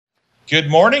Good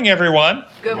morning, everyone.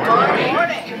 Good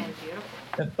morning.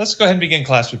 Let's go ahead and begin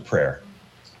class with prayer.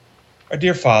 Our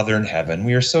dear Father in heaven,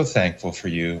 we are so thankful for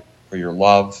you, for your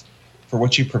love, for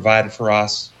what you provided for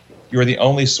us. You are the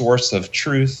only source of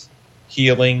truth,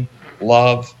 healing,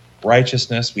 love,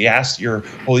 righteousness. We ask your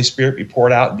Holy Spirit be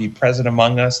poured out and be present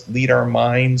among us, lead our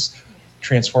minds,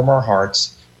 transform our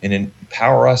hearts, and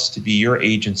empower us to be your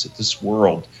agents in this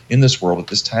world, at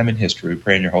this time in history. We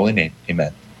pray in your holy name.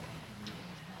 Amen.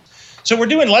 So we're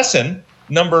doing lesson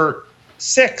number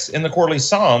 6 in the quarterly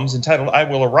Psalms entitled, I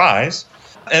Will Arise.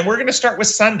 And we're going to start with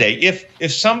Sunday.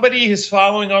 If somebody is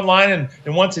following online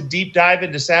and wants a deep dive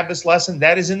into Sabbath's lesson,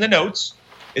 that is in the notes.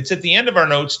 It's at the end of our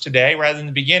notes today rather than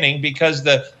the beginning, because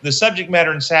the subject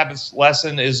matter in Sabbath's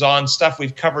lesson is on stuff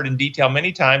we've covered in detail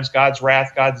many times, God's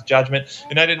wrath, God's judgment.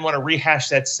 And I didn't want to rehash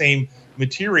that same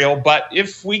material, but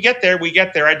if we get there, we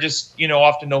get there. I just,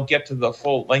 often don't get to the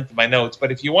full length of my notes.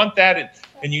 But if you want that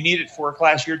and you need it for a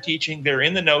class you're teaching, they're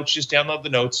in the notes. Just download the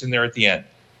notes and they're at the end.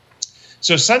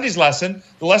 So Sunday's lesson,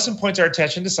 the lesson points our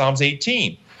attention to Psalms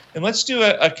 18. And let's do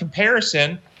a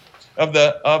comparison of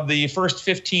the first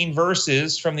 15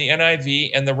 verses from the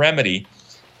NIV and the Remedy,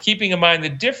 keeping in mind the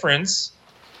difference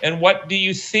and what do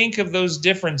you think of those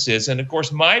differences. And of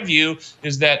course, my view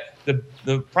is that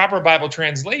the proper Bible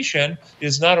translation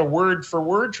is not a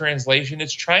word-for-word translation.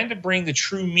 It's trying to bring the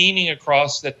true meaning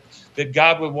across that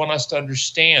God would want us to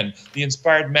understand, the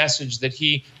inspired message that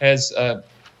he has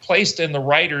placed in the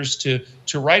writers to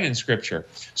write in Scripture.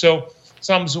 So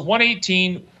Psalms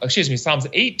 18,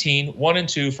 1 and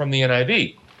 2 from the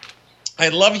NIV. I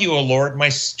love you, O Lord, my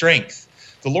strength.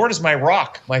 The Lord is my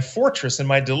rock, my fortress, and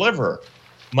my deliverer.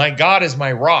 My God is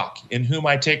my rock, in whom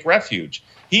I take refuge.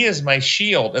 He is my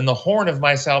shield and the horn of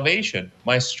my salvation,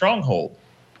 my stronghold.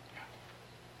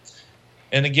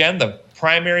 And again, the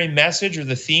primary message or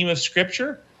the theme of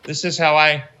Scripture, this is how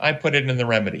I put it in the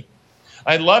Remedy.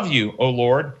 I love you, O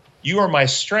Lord. You are my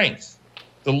strength.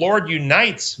 The Lord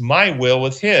unites my will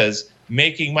with his,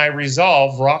 making my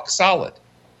resolve rock solid.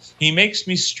 He makes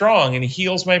me strong and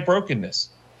heals my brokenness.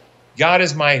 God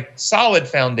is my solid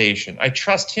foundation. I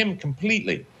trust him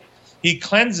completely. He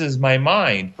cleanses my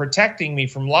mind, protecting me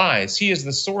from lies. He is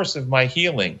the source of my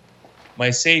healing,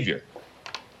 my Savior.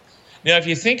 Now, if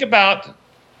you think about,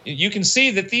 you can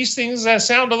see that these things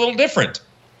sound a little different.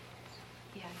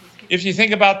 If you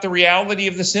think about the reality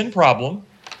of the sin problem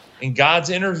and God's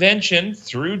intervention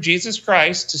through Jesus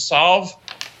Christ to solve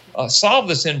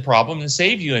the sin problem and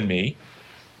save you and me,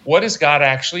 what is God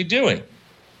actually doing?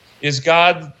 Is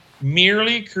God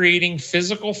merely creating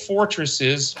physical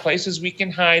fortresses, places we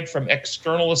can hide from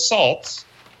external assaults?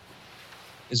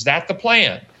 Is that the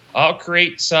plan? I'll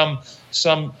create some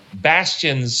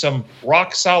bastions, some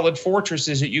rock-solid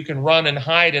fortresses that you can run and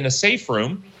hide in a safe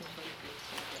room.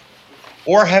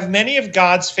 Or have many of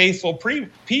God's faithful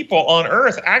people on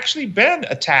earth actually been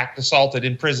attacked, assaulted,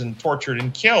 imprisoned, tortured,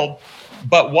 and killed?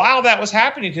 But while that was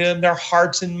happening to them, their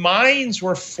hearts and minds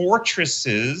were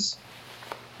fortresses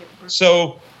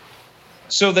so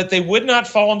that they would not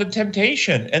fall into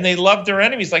temptation. And they loved their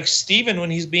enemies, like Stephen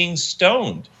when he's being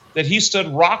stoned, that he stood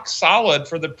rock solid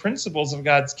for the principles of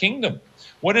God's kingdom.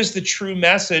 What is the true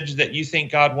message that you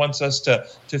think God wants us to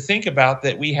think about?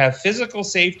 That we have physical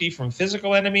safety from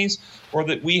physical enemies, or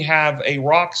that we have a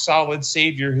rock-solid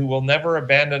Savior who will never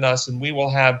abandon us, and we will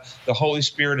have the Holy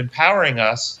Spirit empowering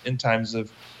us in times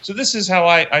of... So this is how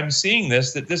I'm seeing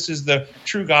this, that this is the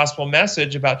true gospel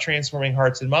message about transforming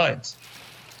hearts and minds.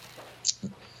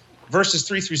 Verses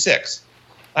 3 through 6.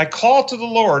 I call to the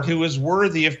Lord who is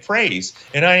worthy of praise,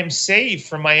 and I am saved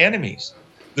from my enemies.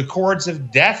 The cords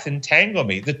of death entangle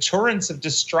me. The torrents of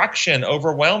destruction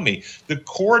overwhelm me. The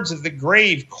cords of the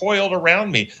grave coiled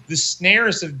around me. The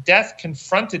snares of death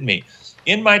confronted me.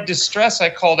 In my distress, I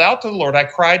called out to the Lord. I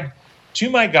cried to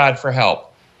my God for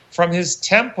help. From his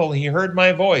temple, he heard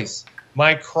my voice.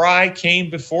 My cry came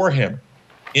before him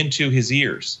into his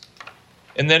ears.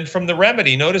 And then from the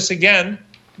Remedy, notice again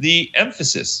the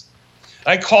emphasis.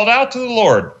 I called out to the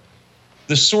Lord,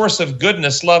 the source of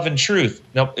goodness, love, and truth.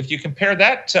 Now, if you compare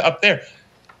that to up there,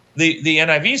 the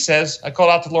NIV says, I called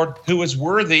out to the Lord who is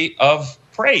worthy of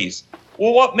praise.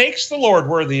 Well, what makes the Lord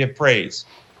worthy of praise?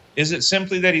 Is it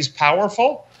simply that he's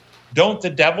powerful? Don't the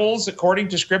devils, according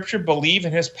to Scripture, believe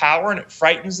in his power and it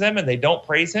frightens them and they don't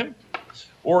praise him?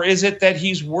 Or is it that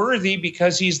he's worthy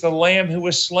because he's the Lamb who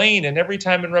was slain? And every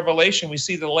time in Revelation we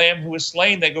see the Lamb who was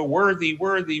slain, they go, worthy,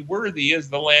 worthy, worthy is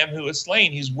the Lamb who was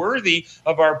slain. He's worthy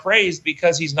of our praise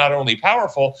because he's not only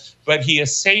powerful, but he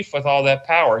is safe with all that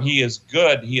power. He is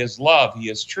good, he is love,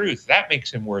 he is truth. That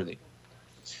makes him worthy.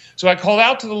 So I called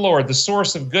out to the Lord, the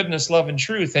source of goodness, love, and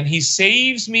truth, and he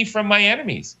saves me from my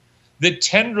enemies. The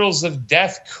tendrils of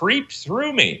death creep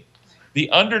through me. The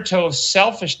undertow of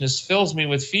selfishness fills me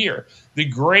with fear. The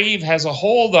grave has a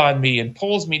hold on me and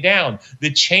pulls me down.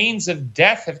 The chains of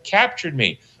death have captured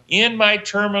me. In my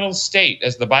terminal state,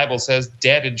 as the Bible says,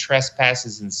 dead in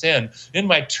trespasses and sin, in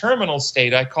my terminal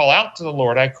state, I call out to the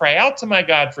Lord. I cry out to my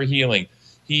God for healing.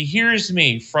 He hears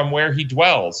me from where he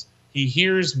dwells. He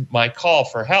hears my call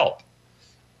for help.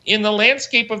 In the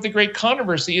landscape of the great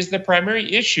controversy is the primary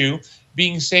issue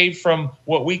being saved from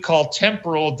what we call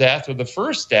temporal death or the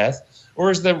first death,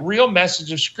 or is the real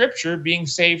message of Scripture being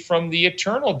saved from the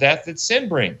eternal death that sin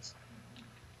brings?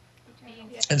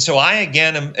 And so I,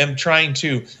 again, am trying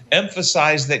to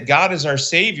emphasize that God is our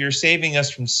Savior, saving us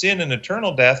from sin and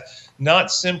eternal death,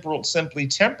 not simply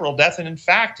temporal death. And in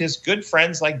fact, his good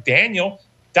friends like Daniel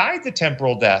died the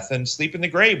temporal death and sleep in the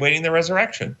grave, waiting the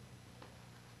resurrection.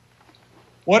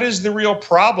 What is the real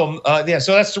problem?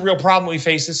 So that's the real problem we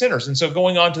face as sinners. And so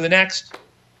going on to the next,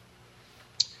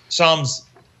 Psalms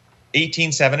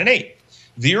 18, 7 and 8.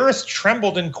 The earth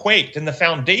trembled and quaked, and the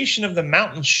foundation of the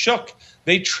mountains shook.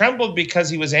 They trembled because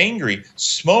he was angry.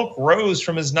 Smoke rose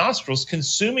from his nostrils,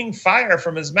 consuming fire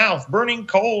from his mouth. Burning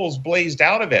coals blazed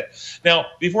out of it. Now,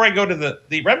 before I go to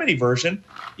the remedy version,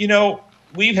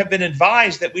 we have been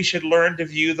advised that we should learn to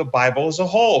view the Bible as a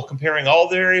whole, comparing all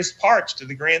the various parts to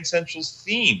the grand central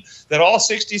theme, that all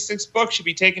 66 books should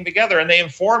be taken together and they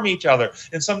inform each other.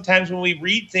 And sometimes when we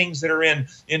read things that are in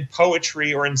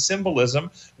poetry or in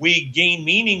symbolism, we gain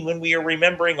meaning when we are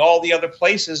remembering all the other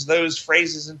places those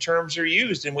phrases and terms are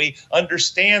used, and we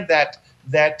understand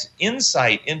that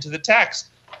insight into the text.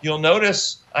 You'll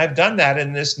notice I've done that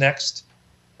in these next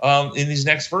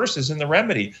verses in the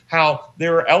remedy, how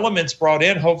there are elements brought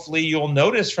in, hopefully you'll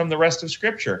notice from the rest of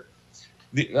Scripture.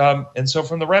 And so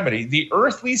from the remedy, the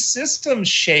earthly systems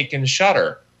shake and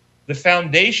shudder. The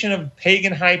foundation of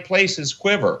pagan high places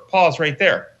quiver. Pause right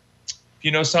there. If you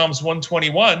know Psalms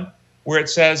 121, where it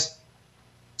says,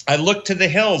 I look to the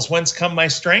hills, whence come my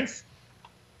strength?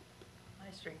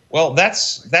 Well,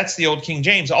 that's the old King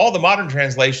James. All the modern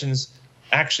translations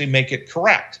actually make it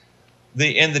correct.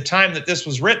 In the time that this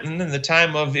was written, in the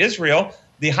time of Israel,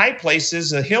 the high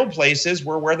places, the hill places,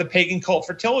 were where the pagan cult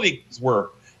fertilities were.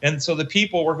 And so the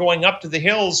people were going up to the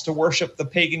hills to worship the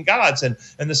pagan gods. And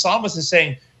the psalmist is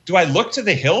saying, do I look to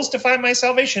the hills to find my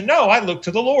salvation? No, I look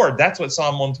to the Lord. That's what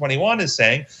Psalm 121 is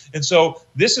saying. And so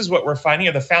this is what we're finding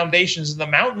here. The foundations of the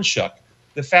mountain shook.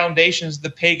 The foundations of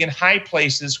the pagan high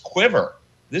places quiver.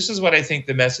 This is what I think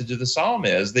the message of the psalm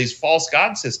is, these false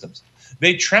god systems.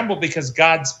 They tremble because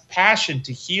God's passion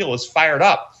to heal is fired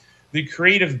up. The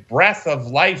creative breath of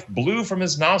life blew from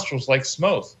his nostrils like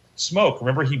smoke.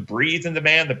 Remember, he breathed into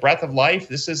man the breath of life.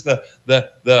 This is the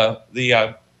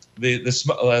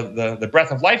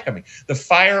breath of life coming. The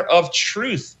fire of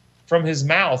truth from his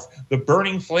mouth. The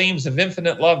burning flames of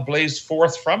infinite love blazed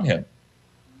forth from him.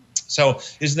 So,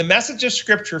 is the message of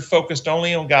Scripture focused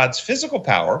only on God's physical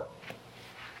power?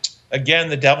 Again,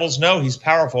 the devils know he's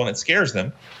powerful and it scares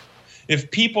them. If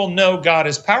people know God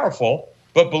is powerful,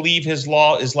 but believe his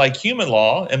law is like human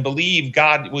law and believe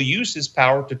God will use his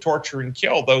power to torture and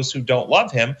kill those who don't love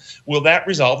him, will that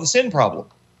resolve the sin problem?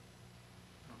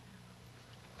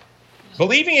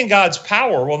 Believing in God's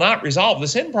power will not resolve the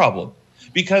sin problem,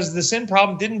 because the sin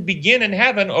problem didn't begin in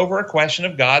heaven over a question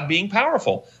of God being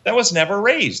powerful. That was never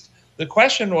raised. The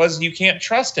question was, you can't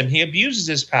trust him. He abuses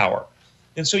his power.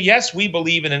 And so, yes, we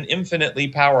believe in an infinitely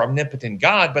power, omnipotent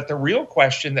God, but the real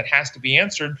question that has to be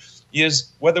answered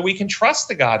is whether we can trust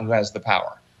the God who has the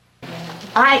power.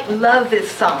 I love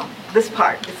this psalm, this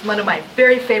part. It's one of my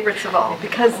very favorites of all,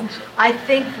 because I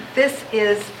think this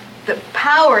is, the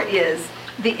power is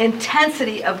the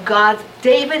intensity of God's.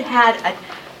 David had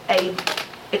a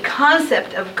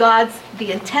concept of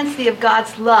the intensity of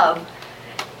God's love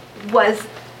was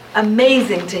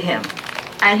amazing to him.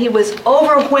 And he was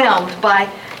overwhelmed by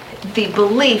the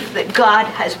belief that God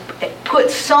has put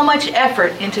so much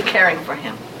effort into caring for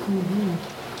him. Mm-hmm.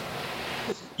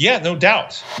 Yeah, no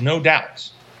doubt.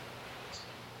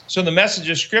 So the message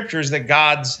of Scripture is that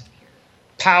God's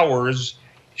powers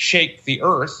shake the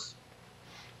earth,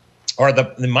 or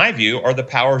in my view, are the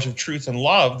powers of truth and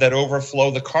love that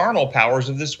overflow the carnal powers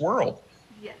of this world.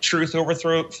 Yes. Truth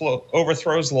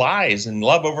overthrows lies, and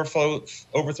love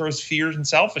overthrows fears and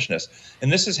selfishness.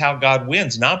 And this is how God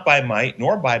wins, not by might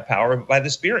nor by power, but by the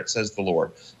Spirit, says the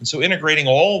Lord. And so integrating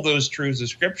all those truths of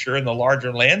Scripture in the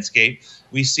larger landscape,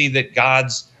 we see that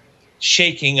God's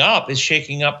shaking up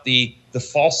the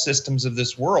false systems of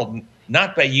this world,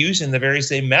 not by using the very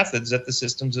same methods that the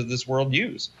systems of this world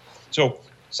use. So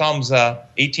Psalms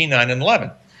 18, 9, and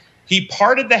 11. He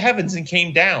parted the heavens and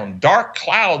came down. Dark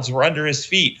clouds were under his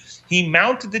feet. He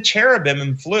mounted the cherubim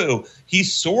and flew. He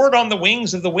soared on the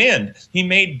wings of the wind. He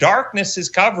made darkness his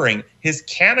covering, his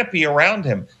canopy around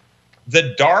him,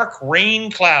 the dark rain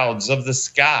clouds of the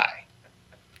sky.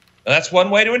 Now, that's one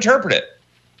way to interpret it.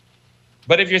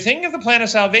 But if you're thinking of the plan of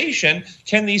salvation,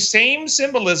 can these same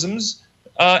symbolisms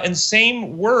and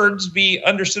same words be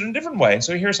understood in a different way?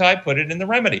 So here's how I put it in the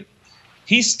remedy.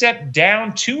 He stepped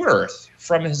down to earth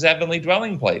from his heavenly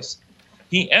dwelling place.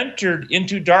 He entered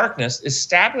into darkness,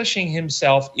 establishing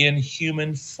himself in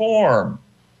human form.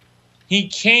 He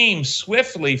came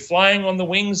swiftly, flying on the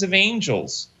wings of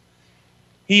angels.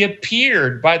 He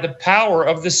appeared by the power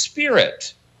of the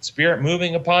Spirit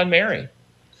moving upon Mary,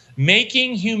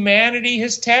 making humanity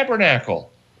his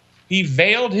tabernacle. He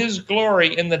veiled his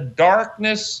glory in the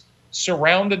darkness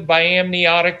surrounded by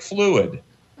amniotic fluid,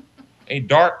 a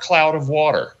dark cloud of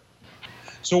water.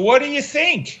 So what do you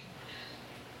think?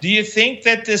 Do you think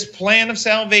that this plan of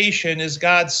salvation is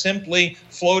God simply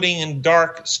floating in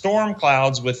dark storm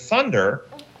clouds with thunder,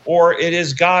 or it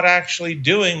is God actually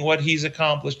doing what he's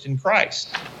accomplished in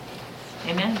Christ?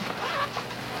 Amen.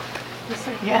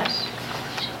 Yes.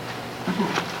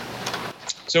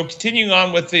 So continuing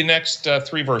on with the next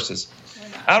 3 verses.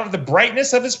 Out of the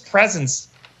brightness of his presence,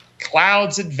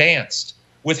 clouds advanced.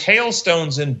 With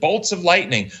hailstones and bolts of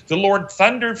lightning, the Lord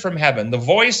thundered from heaven. The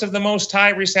voice of the Most High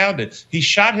resounded. He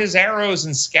shot his arrows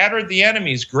and scattered the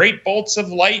enemies. Great bolts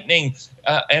of lightning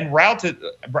and routed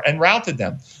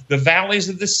them. The valleys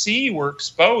of the sea were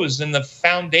exposed, and the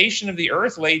foundation of the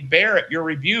earth laid bare at your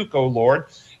rebuke, O Lord,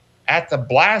 at the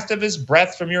blast of his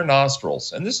breath from your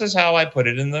nostrils. And this is how I put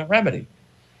it in the remedy.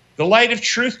 The light of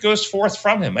truth goes forth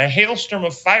from him, a hailstorm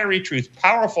of fiery truth,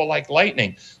 powerful like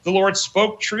lightning. The Lord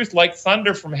spoke truth like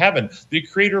thunder from heaven. The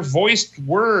Creator voiced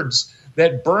words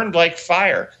that burned like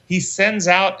fire. He sends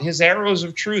out his arrows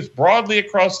of truth broadly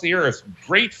across the earth,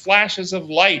 great flashes of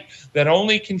light that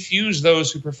only confuse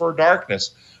those who prefer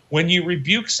darkness. When you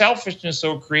rebuke selfishness,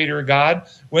 O Creator God,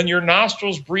 when your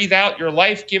nostrils breathe out your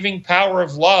life-giving power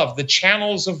of love, the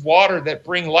channels of water that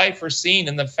bring life are seen,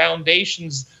 and the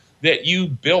foundations that you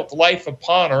built life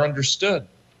upon are understood.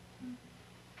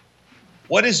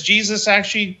 What is Jesus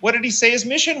actually, what did he say his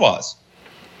mission was?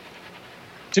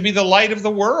 To be the light of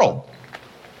the world,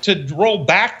 to roll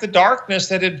back the darkness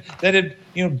that had,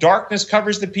 darkness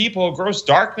covers the people, gross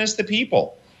darkness the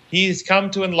people. He's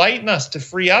come to enlighten us, to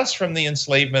free us from the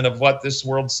enslavement of what this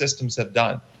world systems have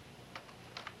done.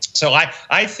 So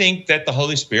I think that the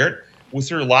Holy Spirit,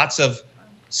 through lots of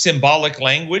symbolic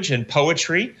language and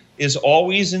poetry, is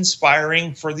always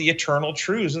inspiring for the eternal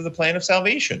truths of the plan of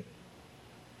salvation.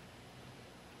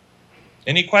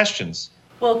 Any questions?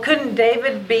 Well, couldn't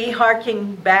David be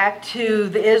harking back to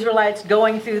the Israelites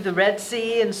going through the Red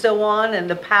Sea and so on, and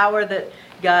the power that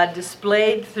God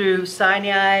displayed through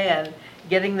Sinai and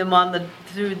getting them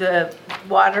through the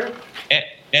water?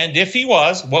 And if he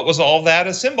was, what was all that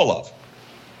a symbol of?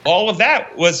 All of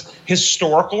that was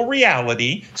historical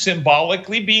reality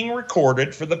symbolically being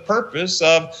recorded for the purpose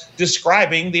of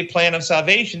describing the plan of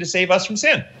salvation to save us from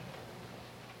sin.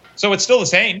 So it's still the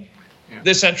same. Yeah.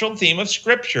 The central theme of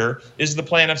Scripture is the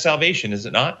plan of salvation, is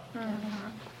it not? Mm-hmm.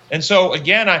 And so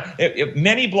again,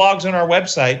 many blogs on our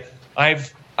website,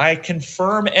 I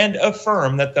confirm and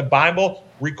affirm that the Bible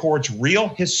records real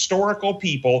historical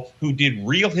people who did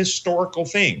real historical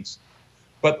things.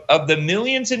 But of the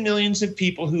millions and millions of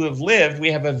people who have lived,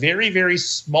 we have a very, very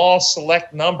small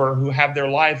select number who have their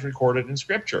lives recorded in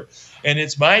Scripture. And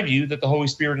it's my view that the Holy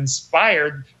Spirit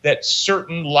inspired that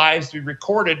certain lives be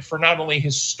recorded for not only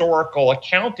historical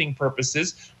accounting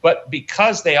purposes, but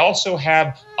because they also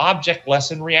have object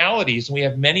lesson realities. And we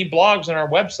have many blogs on our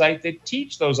website that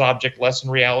teach those object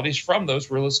lesson realities from those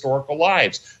real historical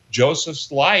lives.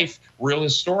 Joseph's life, real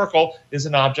historical, is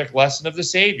an object lesson of the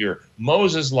Savior.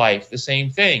 Moses' life, the same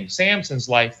thing. Samson's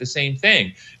life, the same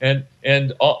thing. And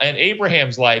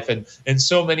Abraham's life and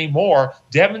so many more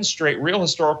demonstrate real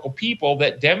historical people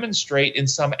that demonstrate in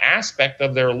some aspect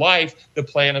of their life the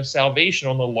plan of salvation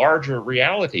on the larger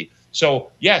reality.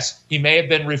 So, yes, he may have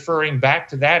been referring back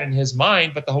to that in his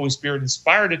mind, but the Holy Spirit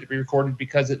inspired it to be recorded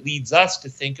because it leads us to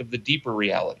think of the deeper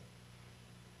reality.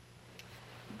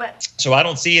 So I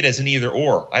don't see it as an either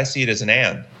or. I see it as an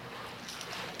and.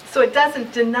 So it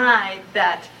doesn't deny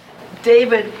that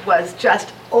David was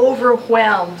just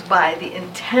overwhelmed by the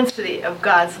intensity of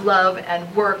God's love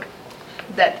and work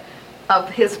on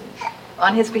his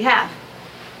behalf.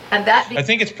 And that I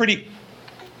think it's pretty...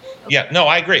 Yeah, no,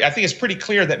 I agree. I think it's pretty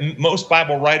clear that most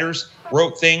Bible writers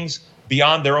wrote things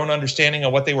beyond their own understanding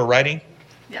of what they were writing.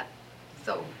 Yeah.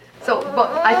 So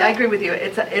but I agree with you.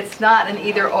 It's not an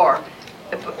either or.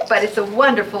 But it's a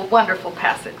wonderful, wonderful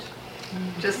passage.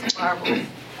 Just marvelous.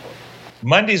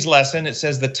 Monday's lesson, it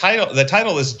says the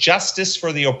title is Justice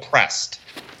for the Oppressed.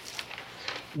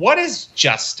 What is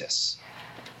justice?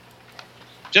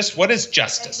 Just what is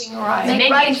justice?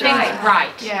 Making things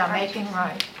right. Yeah, making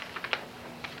right.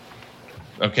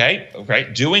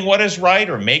 Okay, doing what is right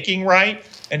or making right.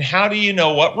 And how do you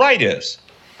know what right is?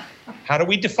 How do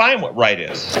we define what right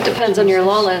is? It depends on your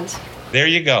law lens. There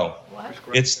you go.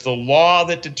 It's the law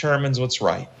that determines what's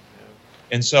right.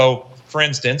 And so, for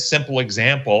instance, simple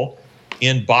example,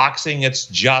 in boxing, it's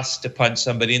just to punch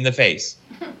somebody in the face.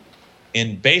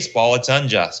 In baseball, it's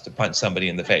unjust to punch somebody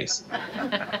in the face.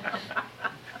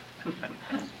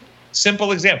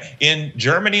 Simple example. In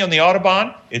Germany on the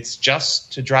Autobahn, it's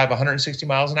just to drive 160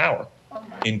 miles an hour.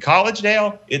 In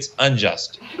Collegedale, it's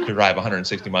unjust to drive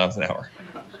 160 miles an hour.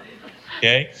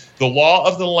 Okay? The law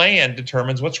of the land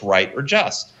determines what's right or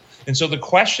just. And so the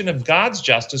question of God's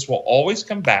justice will always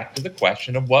come back to the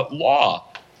question of what law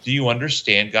do you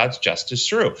understand God's justice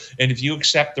through? And if you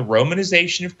accept the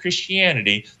Romanization of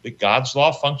Christianity, that God's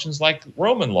law functions like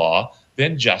Roman law,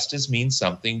 then justice means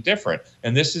something different.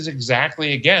 And this is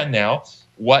exactly, again, now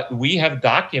what we have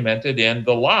documented in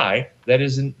the lie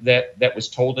that was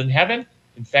told in heaven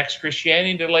infects Christianity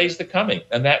and delays the coming.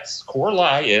 And that core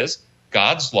lie is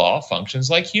God's law functions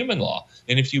like human law.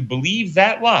 And if you believe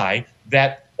that lie,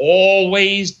 that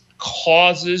always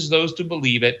causes those to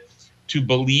believe it to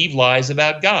believe lies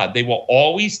about God. They will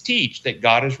always teach that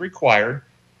God is required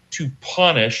to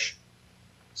punish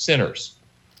sinners.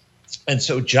 And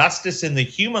so justice in the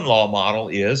human law model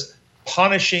is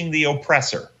punishing the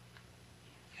oppressor.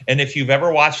 And if you've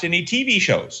ever watched any TV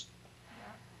shows,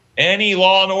 any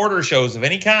Law and Order shows of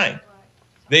any kind,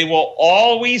 they will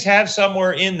always have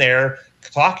somewhere in there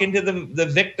talking to the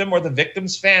victim or the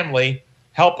victim's family,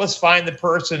 help us find the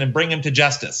person and bring him to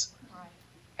justice.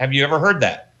 Have you ever heard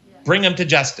that? Bring them to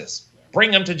justice.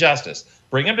 Bring them to justice.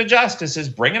 Bring them to justice is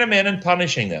bringing them in and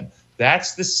punishing them.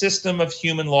 That's the system of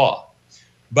human law.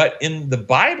 But in the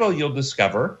Bible, you'll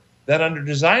discover that under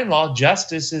design law,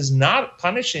 justice is not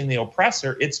punishing the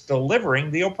oppressor, it's delivering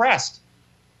the oppressed.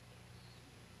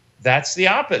 That's the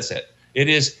opposite. It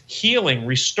is healing,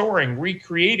 restoring,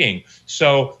 recreating.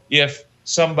 So if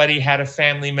somebody had a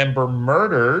family member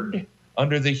murdered,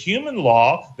 under the human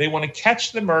law, they want to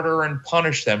catch the murderer and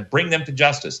punish them, bring them to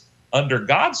justice. Under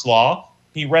God's law,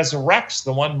 he resurrects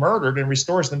the one murdered and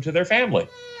restores them to their family.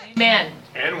 Amen.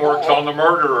 And works on the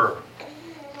murderer.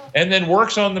 And then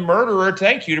works on the murderer,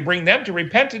 thank you, to bring them to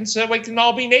repentance so we can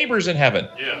all be neighbors in heaven.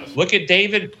 Yes. Look at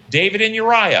David and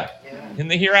Uriah in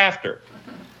the hereafter.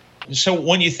 So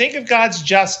when you think of God's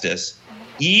justice,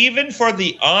 even for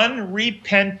the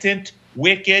unrepentant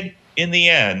wicked in the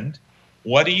end,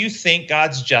 what do you think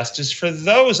God's justice for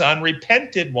those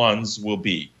unrepented ones will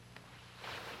be?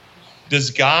 Does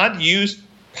God use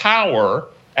power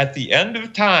at the end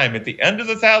of time, at the end of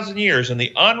the 1,000 years, on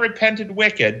the unrepented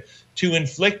wicked to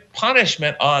inflict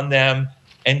punishment on them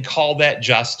and call that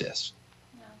justice?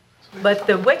 But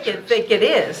the wicked think it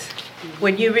is.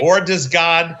 When you Or does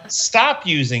God stop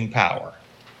using power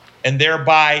and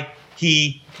thereby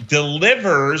he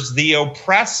delivers the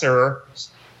oppressor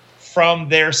from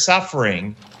their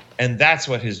suffering, and that's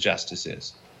what his justice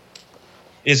is?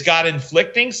 Is God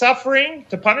inflicting suffering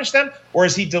to punish them, or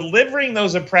is he delivering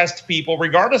those oppressed people,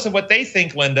 regardless of what they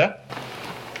think, Linda?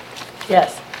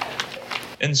 Yes.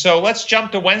 And so let's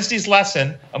jump to Wednesday's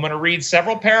lesson. I'm going to read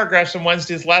several paragraphs from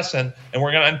Wednesday's lesson, and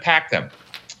we're going to unpack them.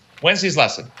 Wednesday's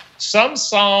lesson. Some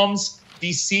Psalms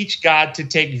beseech God to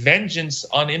take vengeance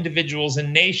on individuals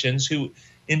and nations who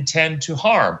intend to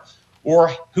harm,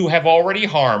 or who have already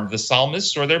harmed the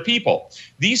psalmists or their people.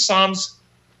 These Psalms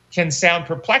can sound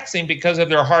perplexing because of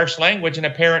their harsh language and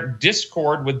apparent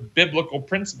discord with biblical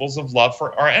principles of love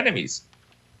for our enemies.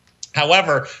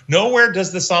 However, nowhere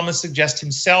does the psalmist suggest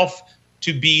himself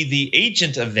to be the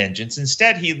agent of vengeance.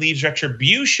 Instead, he leaves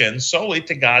retribution solely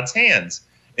to God's hands,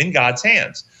 in God's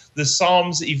hands. The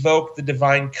Psalms evoke the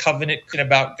divine covenant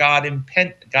about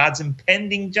God's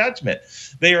impending judgment.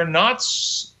 They are not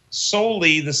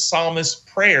solely the psalmist's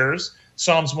prayers.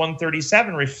 Psalms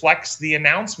 137 reflects the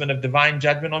announcement of divine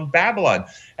judgment on Babylon,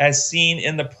 as seen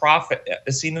in the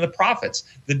prophets.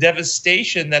 The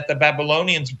devastation that the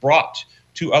Babylonians brought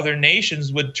to other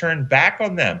nations would turn back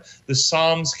on them. The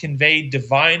Psalms convey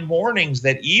divine warnings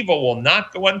that evil will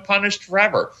not go unpunished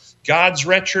forever. God's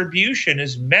retribution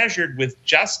is measured with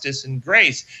justice and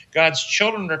grace. God's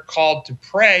children are called to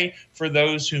pray for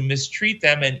those who mistreat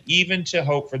them and even to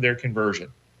hope for their conversion.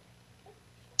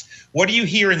 What do you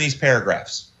hear in these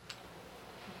paragraphs?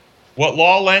 What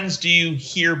law lens do you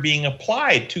hear being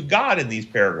applied to God in these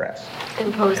paragraphs?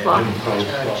 Imposed law.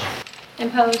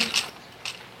 Imposed.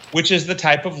 which is the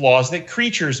type of laws that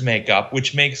creatures make up,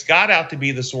 which makes God out to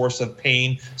be the source of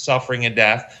pain, suffering, and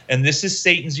death. And this is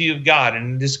Satan's view of God.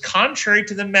 And it is contrary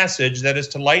to the message that is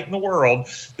to lighten the world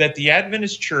that the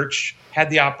Adventist Church had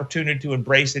the opportunity to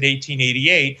embrace in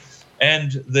 1888.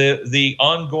 And the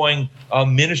ongoing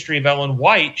ministry of Ellen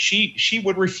White, she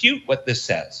would refute what this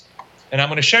says. And I'm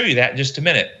going to show you that in just a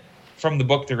minute from the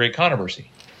book, The Great Controversy.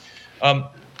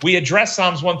 We addressed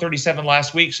Psalms 137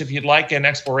 last week, so if you'd like an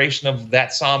exploration of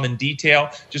that psalm in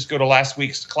detail, just go to last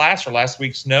week's class or last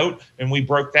week's note, and we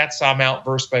broke that psalm out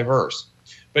verse by verse.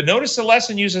 But notice the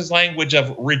lesson uses language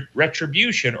of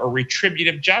retribution or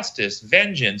retributive justice,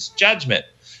 vengeance, judgment,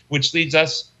 which leads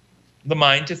us, the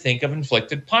mind, to think of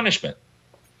inflicted punishment.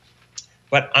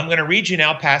 But I'm going to read you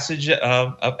now passage,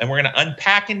 and we're going to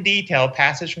unpack in detail a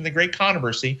passage from the Great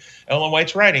Controversy, Ellen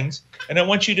White's writings, and I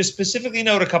want you to specifically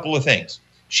note a couple of things.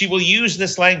 She will use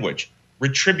this language,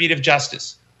 retributive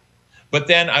justice. But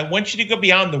then I want you to go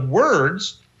beyond the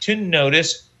words to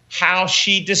notice how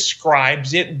she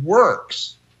describes it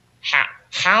works,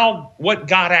 what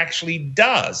God actually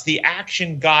does, the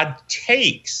action God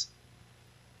takes.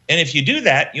 And if you do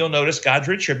that, you'll notice God's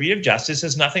retributive justice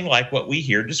is nothing like what we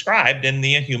hear described in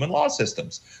the human law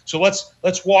systems. So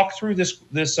let's walk through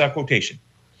this quotation.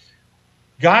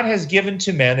 God has given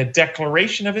to men a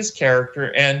declaration of his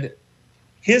character and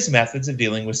his methods of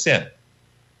dealing with sin.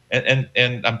 And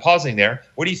I'm pausing there.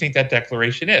 What do you think that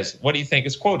declaration is? What do you think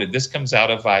is quoted? This comes out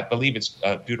of, I believe it's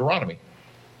Deuteronomy.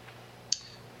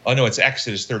 Oh, no, it's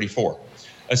Exodus 34.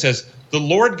 It says, the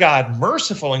Lord God,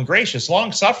 merciful and gracious,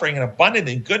 long-suffering and abundant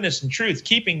in goodness and truth,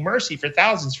 keeping mercy for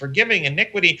thousands, forgiving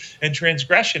iniquity and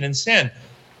transgression and sin,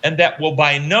 and that will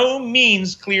by no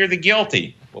means clear the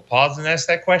guilty. We'll pause and ask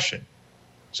that question.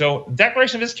 So,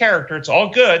 declaration of his character, it's all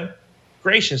good,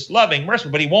 gracious, loving,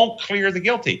 merciful, but he won't clear the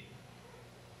guilty.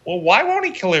 Well, why won't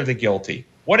he clear the guilty?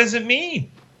 What does it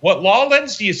mean? What law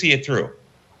lens do you see it through?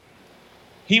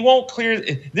 He won't clear,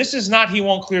 this is not he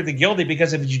won't clear the guilty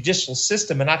because of a judicial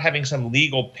system and not having some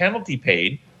legal penalty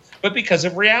paid, but because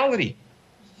of reality.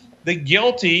 The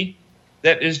guilty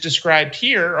that is described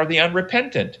here are the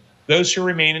unrepentant, those who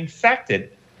remain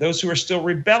infected, those who are still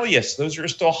rebellious, those who are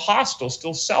still hostile,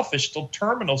 still selfish, still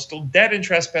terminal, still dead in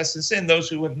trespass and sin, those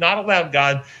who have not allowed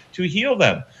God to heal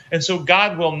them. And so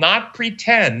God will not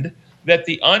pretend that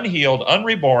the unhealed,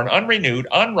 unreborn, unrenewed,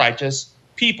 unrighteous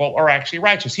people are actually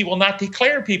righteous. He will not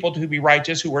declare people to be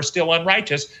righteous who are still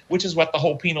unrighteous, which is what the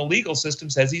whole penal legal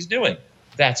system says he's doing.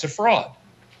 That's a fraud.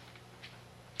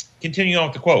 Continuing on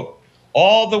with the quote,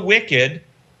 all the wicked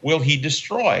will he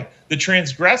destroy. The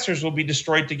transgressors will be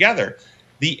destroyed together.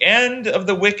 The end of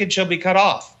the wicked shall be cut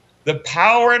off. The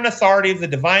power and authority of the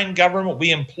divine government will be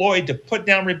employed to put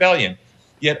down rebellion.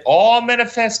 Yet all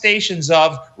manifestations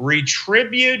of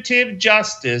retributive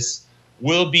justice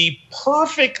will be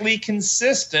perfectly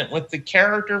consistent with the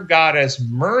character of God as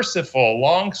merciful,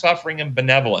 long-suffering, and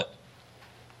benevolent.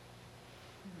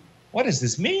 What does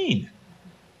this mean?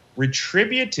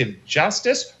 Retributive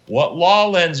justice? What law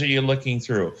lens are you looking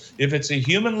through? If it's a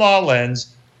human law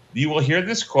lens, you will hear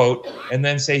this quote and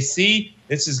then say, see,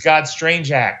 this is God's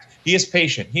strange act. He is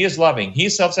patient. He is loving. He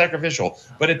is self-sacrificial.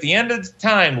 But at the end of the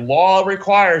time, law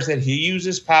requires that he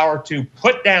uses power to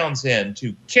put down sin,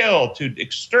 to kill, to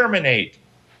exterminate.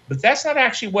 But that's not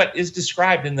actually what is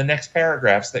described in the next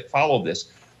paragraphs that follow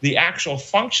this. The actual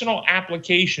functional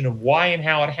application of why and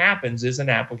how it happens is an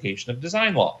application of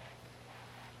design law.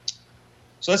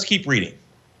 So let's keep reading.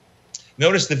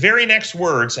 Notice the very next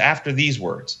words after these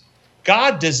words.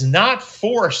 God does not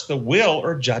force the will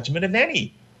or judgment of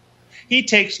any. He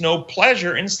takes no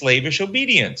pleasure in slavish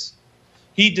obedience.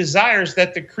 He desires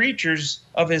that the creatures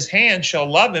of his hand shall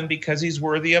love him because he's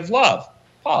worthy of love.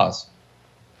 Pause.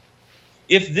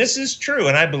 If this is true,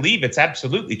 and I believe it's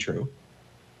absolutely true,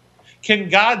 can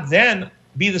God then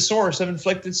be the source of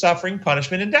inflicted suffering,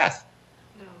 punishment, and death?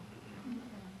 No.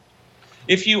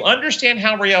 If you understand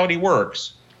how reality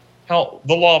works, how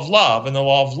the law of love and the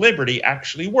law of liberty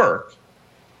actually work,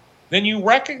 then you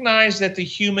recognize that the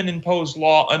human imposed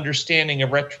law understanding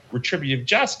of retributive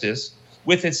justice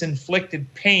with its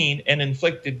inflicted pain and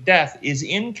inflicted death is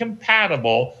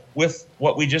incompatible with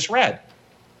what we just read.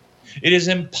 It is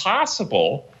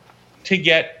impossible to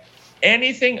get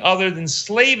anything other than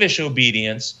slavish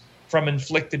obedience from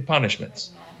inflicted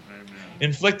punishments. Amen.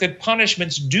 Inflicted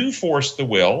punishments do force the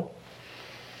will,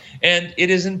 and it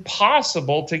is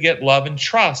impossible to get love and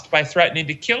trust by threatening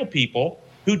to kill people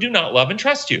who do not love and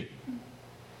trust you.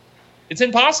 It's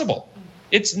impossible.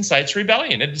 It incites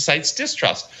rebellion. It incites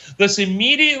distrust. Thus,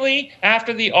 immediately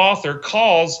after the author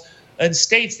calls and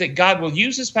states that God will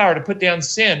use his power to put down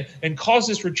sin and cause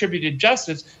this retributive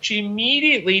justice, she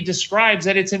immediately describes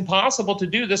that it's impossible to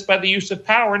do this by the use of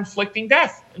power inflicting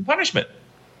death and punishment.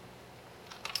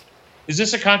 Is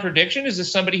this a contradiction? Is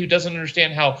this somebody who doesn't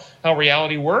understand how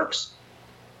reality works?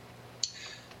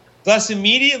 Thus,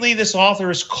 immediately this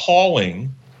author is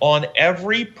calling on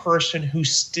every person who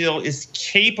still is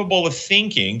capable of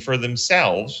thinking for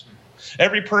themselves,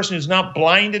 every person who's not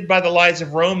blinded by the lies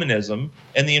of Romanism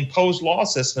and the imposed law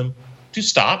system, to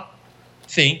stop,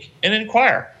 think, and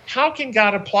inquire. How can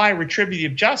God apply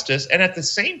retributive justice and at the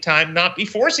same time not be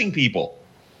forcing people?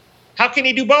 How can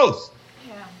he do both?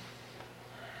 Yeah.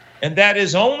 And that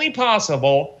is only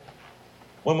possible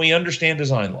when we understand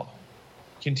design law.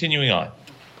 Continuing on.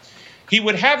 He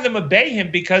would have them obey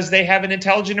him because they have an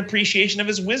intelligent appreciation of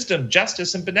his wisdom,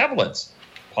 justice, and benevolence.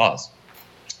 Pause.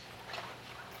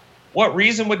 What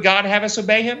reason would God have us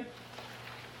obey him?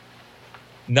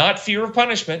 Not fear of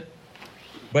punishment,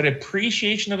 but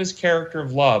appreciation of his character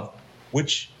of love,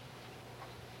 which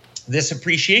this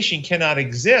appreciation cannot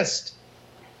exist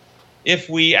if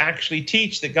we actually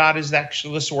teach that God is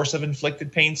actually the source of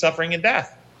inflicted pain, suffering, and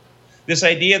death. This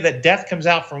idea that death comes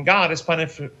out from God as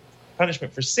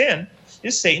punishment for sin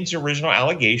is Satan's original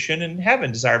allegation in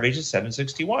heaven, Desire of Ages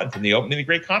 761. From the opening of the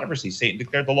great controversy, Satan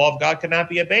declared the law of God cannot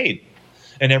be obeyed,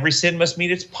 and every sin must meet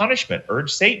its punishment,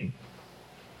 urged Satan.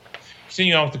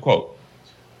 Continuing on with the quote.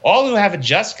 All who have a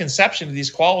just conception of these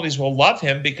qualities will love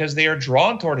him because they are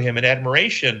drawn toward him in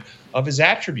admiration of his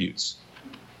attributes.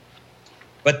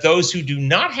 But those who do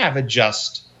not have a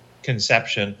just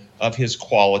conception of his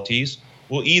qualities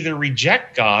will either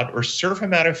reject God or serve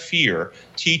him out of fear,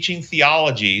 teaching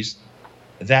theologies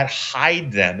that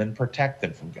hide them and protect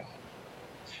them from God.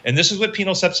 And this is what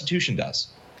penal substitution does.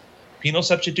 Penal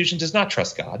substitution does not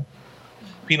trust God.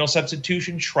 Penal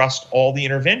substitution trusts all the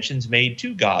interventions made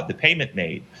to God, the payment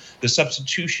made, the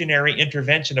substitutionary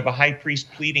intervention of a high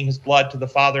priest pleading his blood to the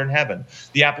Father in heaven,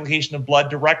 the application of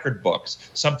blood to record books,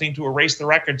 something to erase the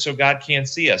record so God can't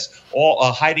see us,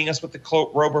 all hiding us with the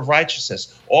robe of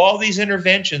righteousness. All these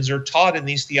interventions are taught in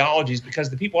these theologies because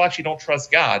the people actually don't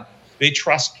trust God. They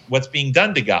trust what's being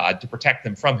done to God to protect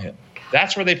them from him.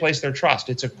 That's where they place their trust.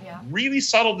 It's a really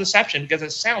subtle deception because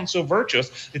it sounds so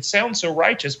virtuous, it sounds so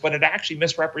righteous, but it actually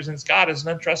misrepresents God as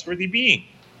an untrustworthy being.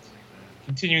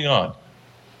 Continuing on.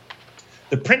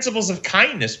 The principles of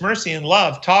kindness, mercy, and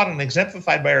love taught and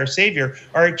exemplified by our Savior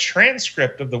are a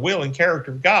transcript of the will and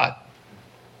character of God.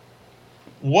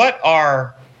 What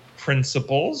are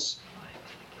principles?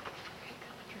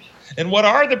 And what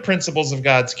are the principles of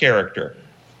God's character?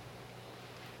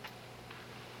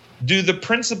 Do the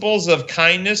principles of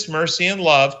kindness, mercy, and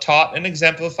love taught and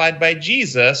exemplified by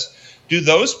Jesus, do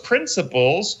those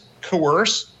principles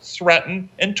coerce, threaten,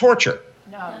 and torture?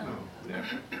 No.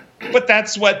 But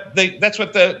that's what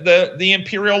the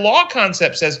imperial law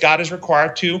concept says. God is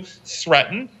required to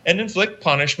threaten and inflict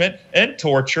punishment and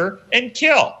torture and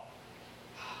kill.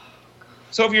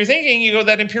 So if you're thinking,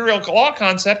 that imperial law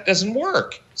concept doesn't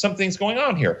work. Something's going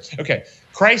on here. Okay.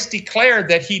 Christ declared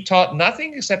that he taught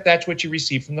nothing except that which he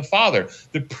received from the Father.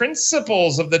 The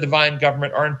principles of the divine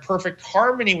government are in perfect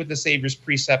harmony with the Savior's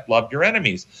precept, love your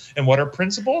enemies. And what are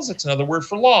principles? It's another word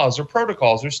for laws or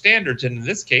protocols or standards. And in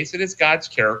this case, it is God's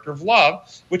character of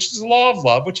love, which is the law of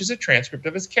love, which is a transcript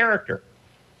of his character.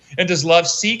 And does love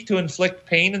seek to inflict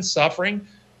pain and suffering,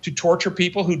 to torture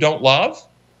people who don't love?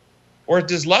 Or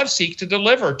does love seek to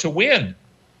deliver, to win,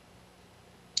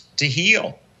 to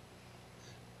heal?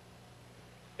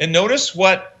 And notice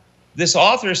what this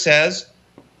author says.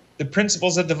 The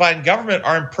principles of divine government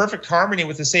are in perfect harmony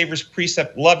with the Savior's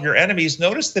precept, love your enemies.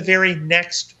 Notice the very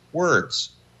next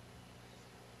words.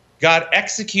 God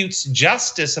executes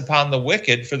justice upon the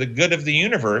wicked for the good of the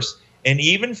universe, and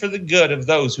even for the good of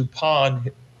those upon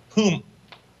whom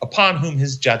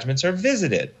his judgments are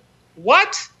visited.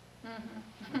 What?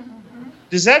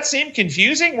 Does that seem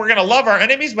confusing? We're going to love our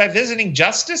enemies by visiting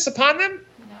justice upon them?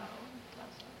 No.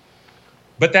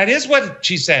 But that is what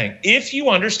she's saying. If you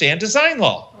understand design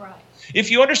law. Right.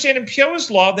 If you understand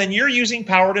imposed law, then you're using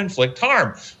power to inflict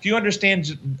harm. If you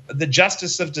understand the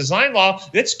justice of design law,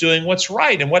 it's doing what's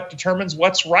right. And what determines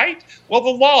what's right? Well,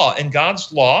 the law. And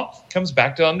God's law comes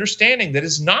back to understanding that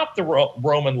it's not the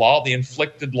Roman law, the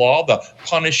inflicted law, the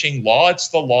punishing law. It's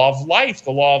the law of life,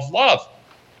 the law of love,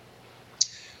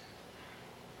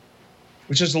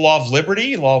 which is the law of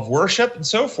liberty, law of worship, and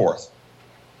so forth.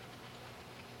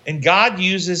 And God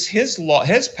uses his law,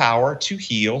 his power to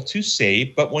heal, to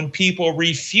save, but when people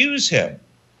refuse him,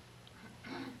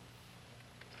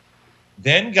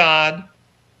 then God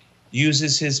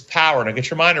uses his power. Now get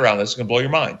your mind around this, it's going to blow your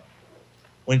mind.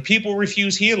 When people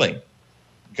refuse healing,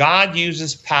 God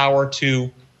uses power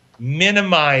to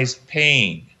minimize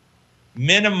pain,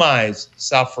 minimize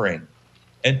suffering,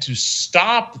 and to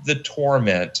stop the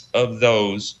torment of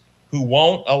those who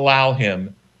won't allow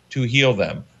him to heal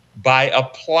them by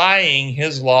applying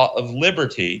his law of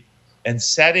liberty and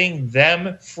setting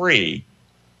them free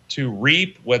to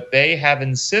reap what they have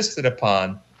insisted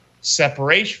upon,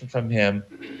 separation from him,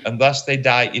 and thus they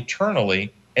die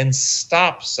eternally and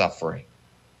stop suffering.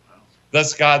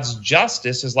 Thus, God's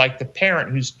justice is like the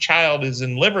parent whose child is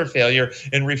in liver failure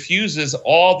and refuses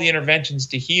all the interventions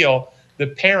to heal. The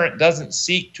parent doesn't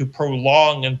seek to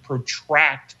prolong and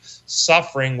protract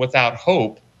suffering without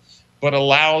hope, but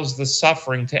allows the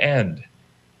suffering to end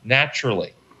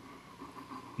naturally.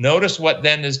 Notice what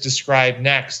then is described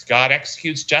next. God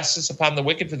executes justice upon the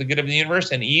wicked for the good of the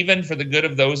universe and even for the good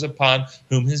of those upon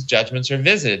whom his judgments are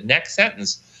visited. Next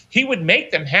sentence. He would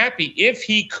make them happy if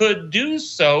he could do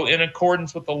so in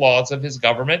accordance with the laws of his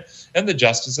government and the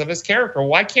justice of his character.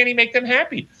 Why can't he make them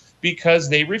happy? Because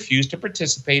they refuse to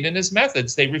participate in his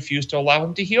methods. They refuse to allow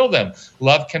him to heal them.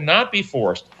 Love cannot be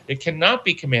forced. It cannot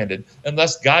be commanded. And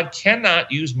thus God cannot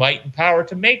use might and power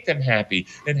to make them happy.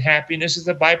 And happiness is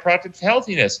a byproduct of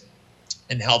healthiness.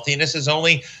 And healthiness is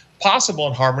only possible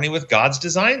in harmony with God's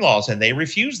design laws, and they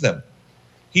refuse them.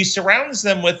 He surrounds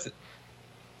them with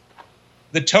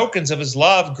the tokens of his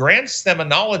love, grants them a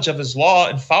knowledge of his law,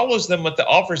 and follows them with the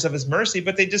offers of his mercy,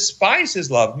 but they despise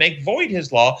his love, make void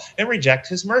his law, and reject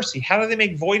his mercy. How do they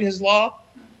make void his law?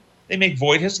 They make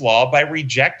void his law by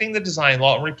rejecting the design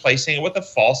law and replacing it with a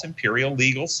false imperial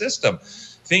legal system.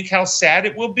 Think how sad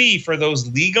it will be for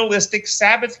those legalistic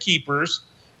Sabbath keepers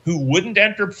who wouldn't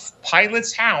enter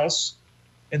Pilate's house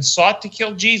and sought to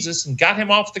kill Jesus and got him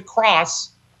off the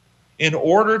cross in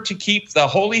order to keep the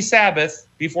holy Sabbath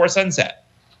before sunset.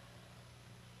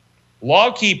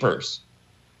 Law keepers,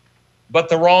 but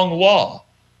the wrong law.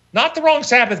 Not the wrong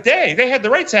Sabbath day. They had the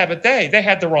right Sabbath day. They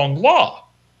had the wrong law.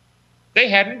 They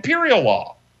had imperial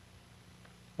law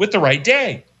with the right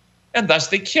day. And thus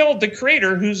they killed the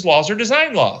creator whose laws are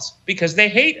design laws because they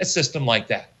hate a system like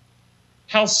that.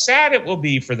 How sad it will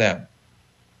be for them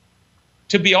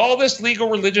to be all this legal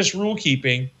religious rule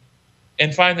keeping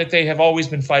and find that they have always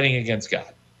been fighting against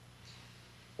God.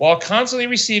 While constantly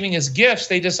receiving his gifts,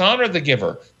 they dishonor the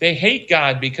giver. They hate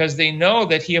God because they know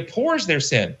that he abhors their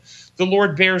sin. The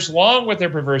Lord bears long with their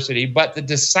perversity, but the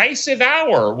decisive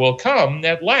hour will come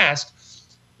at last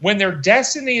when their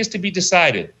destiny is to be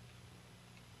decided.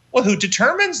 Well, who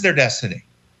determines their destiny?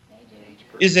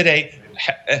 Is it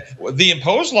the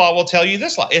imposed law will tell you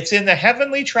this law. It's in the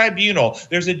heavenly tribunal.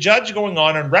 There's a judge going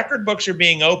on, and record books are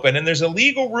being opened, and there's a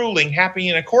legal ruling happening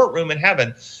in a courtroom in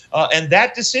heaven. And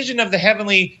that decision of the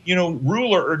heavenly,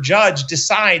 ruler or judge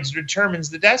decides, determines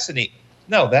the destiny.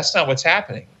 No, that's not what's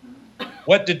happening.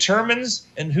 What determines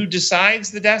and who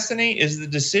decides the destiny is the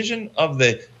decision of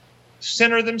the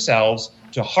sinner themselves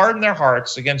to harden their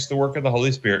hearts against the work of the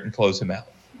Holy Spirit and close him out.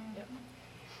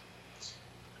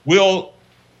 Will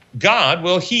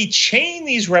he chain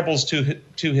these rebels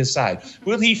to his side?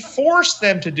 Will he force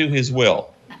them to do his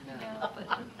will?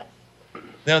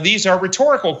 Now, these are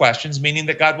rhetorical questions, meaning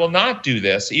that God will not do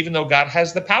this, even though God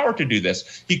has the power to do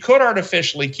this. He could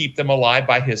artificially keep them alive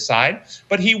by his side,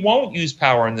 but he won't use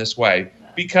power in this way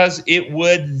because it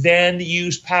would then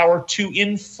use power to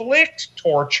inflict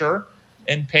torture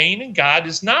and pain, and God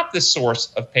is not the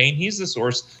source of pain. He's the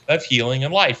source of healing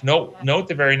and life. Note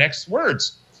the very next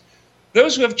words.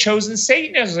 Those who have chosen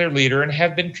Satan as their leader and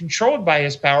have been controlled by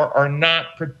his power are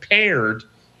not prepared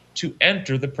to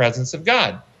enter the presence of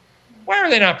God. Why are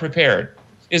they not prepared?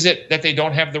 Is it that they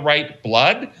don't have the right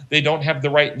blood? They don't have the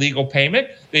right legal payment?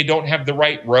 They don't have the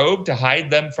right robe to hide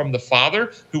them from the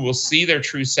Father who will see their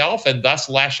true self and thus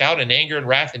lash out in anger and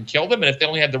wrath and kill them? And if they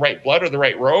only had the right blood or the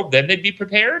right robe, then they'd be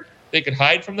prepared? They could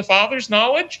hide from the Father's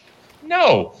knowledge?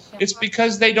 No, it's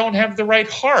because they don't have the right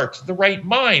heart, the right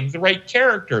mind, the right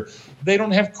character. They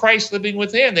don't have Christ living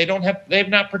within. They have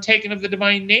not partaken of the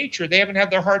divine nature. They haven't had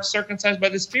their hearts circumcised by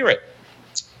the Spirit.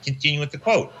 Continue with the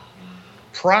quote.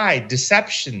 Pride,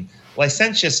 deception,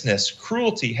 licentiousness,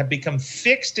 cruelty have become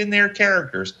fixed in their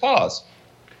characters. Pause.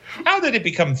 How did it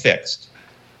become fixed?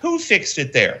 Who fixed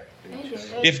it there?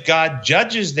 If God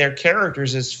judges their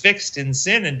characters as fixed in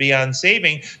sin and beyond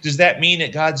saving, does that mean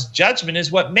that God's judgment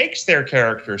is what makes their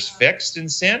characters fixed in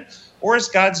sin? Or is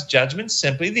God's judgment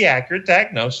simply the accurate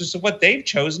diagnosis of what they've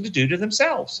chosen to do to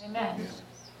themselves? Amen.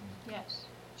 Yes.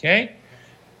 Okay?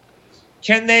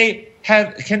 Can they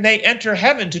can they enter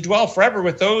heaven to dwell forever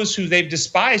with those who they've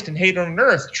despised and hated on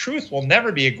earth? Truth will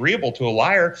never be agreeable to a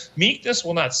liar. Meekness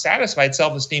will not satisfy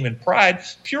self-esteem and pride.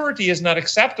 Purity is not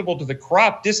acceptable to the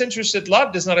corrupt. Disinterested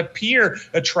love does not appear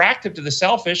attractive to the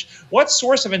selfish. What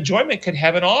source of enjoyment could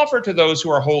heaven offer to those who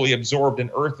are wholly absorbed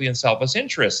in earthly and selfish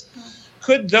interests?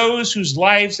 Could those whose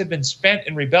lives have been spent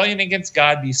in rebellion against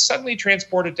God be suddenly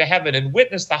transported to heaven and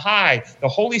witness the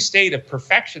holy state of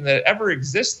perfection that ever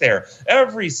exists there?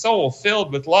 Every soul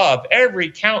filled with love,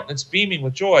 every countenance beaming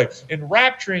with joy,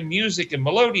 enrapturing music and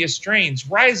melodious strains,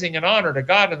 rising in honor to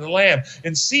God and the Lamb,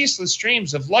 and ceaseless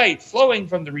streams of light flowing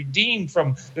from the redeemed,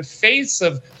 from the face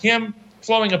of him,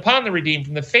 flowing upon the redeemed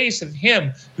from the face of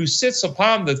him who sits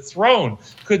upon the throne.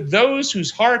 Could those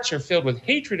whose hearts are filled with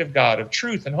hatred of God, of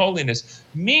truth and holiness,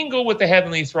 mingle with the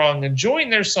heavenly throng and join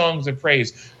their songs of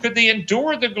praise? Could they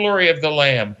endure the glory of the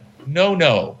Lamb? No,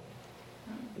 no.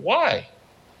 Why?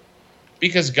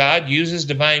 Because God uses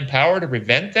divine power to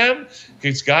prevent them?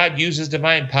 Because God uses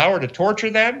divine power to torture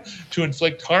them, to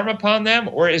inflict harm upon them?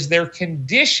 Or is their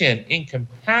condition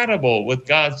incompatible with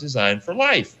God's design for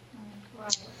life?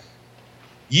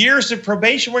 Years of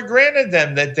probation were granted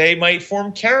them that they might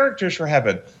form characters for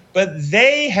heaven. But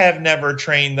they have never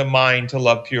trained the mind to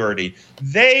love purity.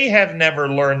 They have never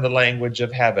learned the language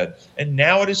of heaven. And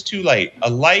now it is too late. A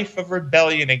life of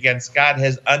rebellion against God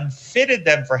has unfitted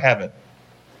them for heaven.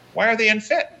 Why are they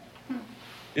unfit?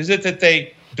 Is it that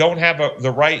they don't have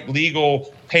the right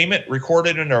legal payment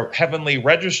recorded in a heavenly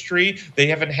registry? They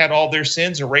haven't had all their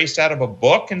sins erased out of a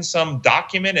book in some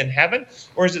document in heaven?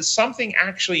 Or is it something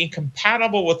actually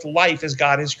incompatible with life as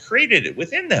God has created it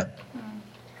within them?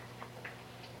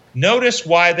 Notice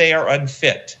why they are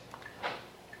unfit.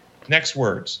 Next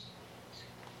words.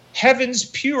 Heaven's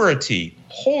purity,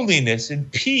 holiness,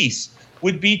 and peace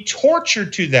would be torture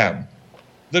to them.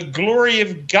 The glory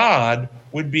of God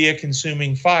would be a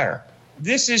consuming fire.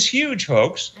 This is huge,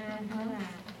 folks.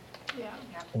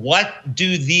 What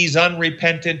do these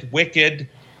unrepentant, wicked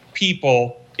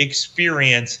people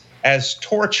experience as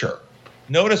torture?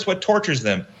 Notice what tortures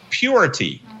them.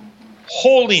 Purity,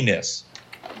 holiness,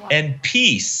 and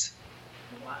peace.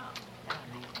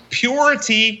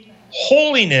 Purity,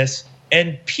 holiness,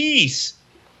 and peace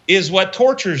is what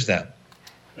tortures them.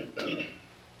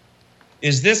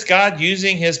 Is this God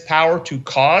using his power to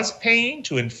cause pain,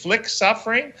 to inflict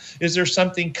suffering? Is there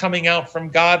something coming out from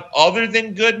God other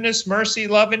than goodness, mercy,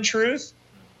 love, and truth?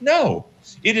 No.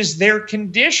 It is their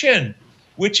condition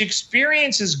which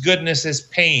experiences goodness as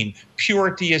pain,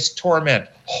 purity as torment,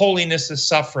 holiness as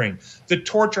suffering. The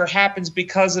torture happens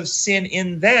because of sin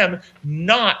in them,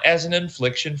 not as an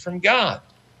infliction from God.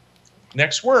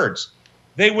 Next words.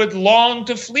 They would long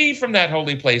to flee from that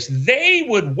holy place. They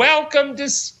would welcome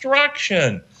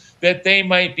destruction, that they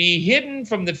might be hidden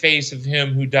from the face of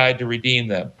him who died to redeem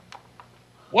them.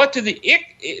 What do the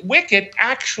wicked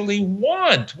actually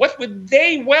want? What would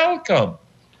they welcome?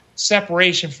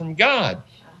 Separation from God.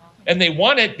 And they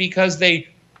want it because they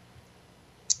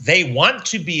want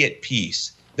to be at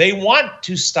peace. They want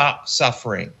to stop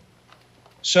suffering.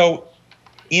 So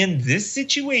in this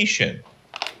situation,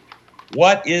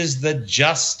 what is the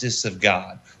justice of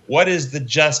God? What is the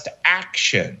just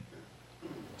action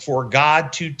for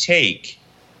God to take?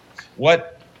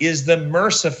 What is the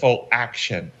merciful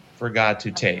action for God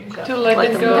to take? To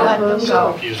let them go.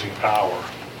 Stop using power.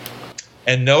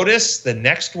 And notice the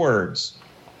next words.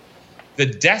 The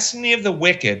destiny of the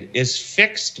wicked is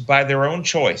fixed by their own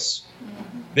choice.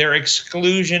 Their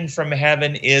exclusion from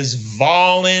heaven is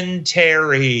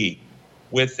voluntary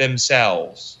with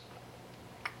themselves,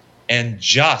 and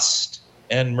just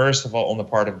and merciful on the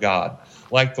part of God.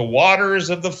 Like the waters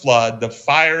of the flood, the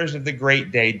fires of the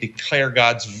great day declare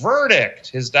God's verdict,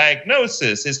 his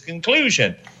diagnosis, his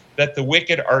conclusion, that the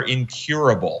wicked are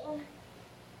incurable.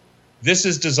 This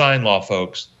is design law,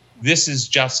 folks. This is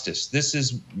justice. This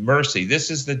is mercy. This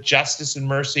is the justice and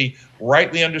mercy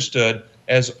rightly understood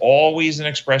as always an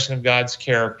expression of God's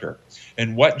character.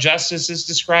 And what justice is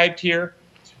described here?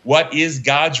 What is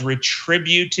God's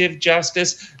retributive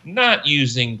justice? Not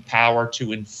using power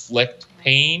to inflict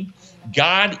pain.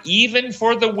 God, even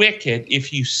for the wicked,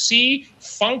 if you see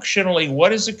functionally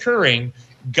what is occurring,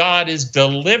 God is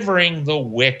delivering the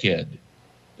wicked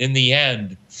in the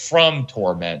end from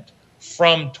torment,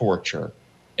 from torture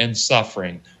and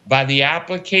suffering by the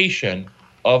application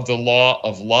of the law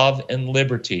of love and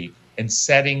liberty and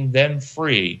setting them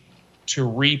free to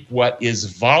reap what is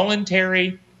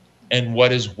voluntary and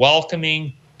what is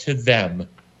welcoming to them,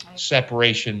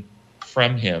 separation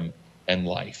from him and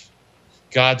life.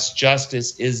 God's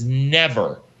justice is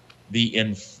never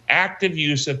the active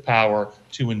use of power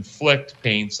to inflict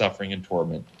pain, suffering, and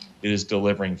torment. it is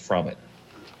delivering from it.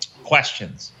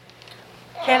 Questions?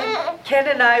 Ken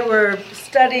and I were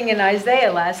studying in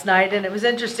Isaiah last night, and it was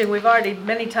interesting. We've already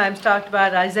many times talked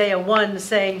about Isaiah 1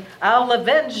 saying, I'll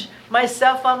avenge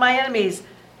myself on my enemies.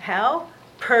 How?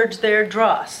 Purge their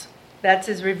dross. That's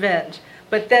his revenge.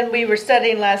 But then we were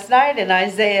studying last night in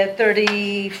Isaiah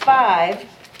 35,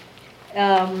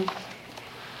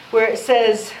 where it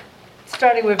says,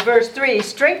 starting with verse 3,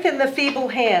 strengthen the feeble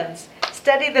hands,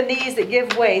 steady the knees that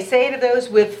give way. Say to those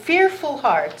with fearful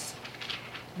hearts,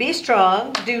 be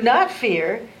strong, do not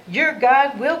fear. Your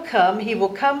God will come. He will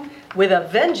come with a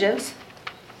vengeance,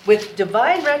 with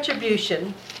divine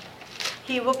retribution.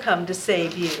 He will come to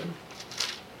save you.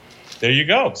 There you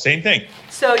go. Same thing.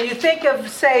 So you think of,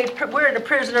 say, we're in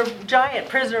a giant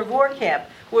prisoner of war camp.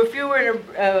 Well, if you were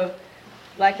in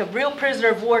like a real prisoner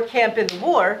of war camp in the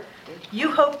war,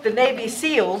 you hope the Navy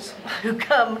SEALs who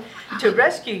come to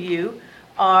rescue you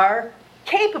are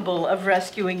capable of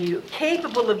rescuing you,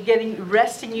 capable of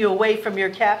wresting you away from your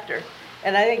captor.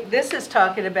 And I think this is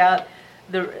talking about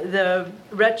the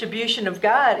retribution of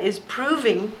God is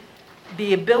proving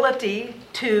the ability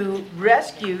to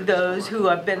rescue those who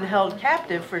have been held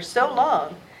captive for so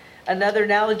long. Another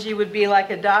analogy would be like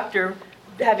a doctor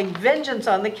having vengeance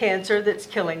on the cancer that's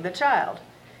killing the child.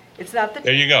 It's not that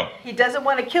there you go. He doesn't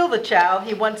want to kill the child.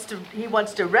 He wants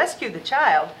to rescue the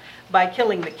child by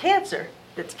killing the cancer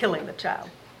that's killing the child.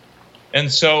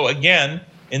 And so again,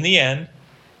 in the end,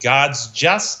 God's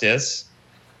justice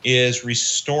is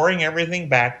restoring everything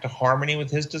back to harmony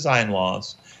with his design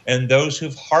laws. And those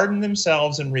who've hardened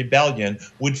themselves in rebellion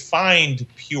would find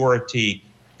purity,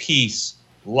 peace,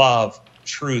 love,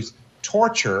 truth,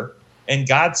 torture, and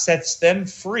God sets them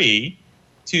free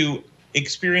to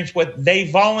experience what they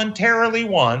voluntarily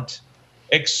want,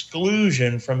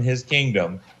 exclusion from his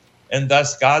kingdom. And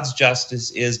thus God's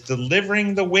justice is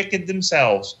delivering the wicked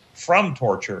themselves from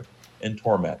torture and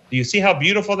torment. Do you see how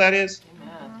beautiful that is?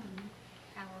 Amen.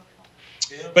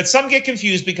 But some get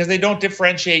confused because they don't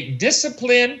differentiate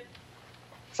discipline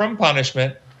from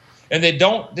punishment, and they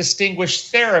don't distinguish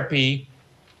therapy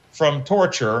from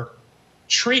torture,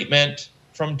 treatment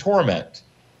from torment.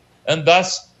 And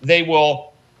thus they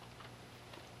will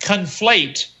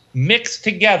conflate, mix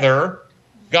together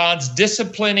God's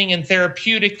disciplining and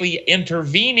therapeutically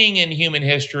intervening in human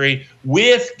history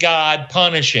with God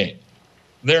punishing.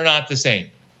 They're not the same.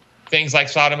 Things like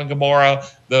Sodom and Gomorrah,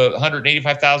 the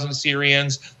 185,000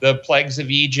 Assyrians, the plagues of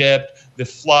Egypt, the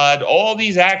flood, all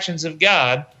these actions of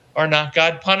God are not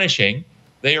God punishing.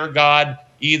 They are God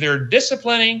either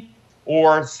disciplining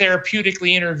or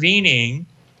therapeutically intervening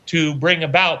to bring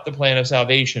about the plan of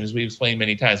salvation, as we've explained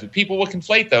many times. But people will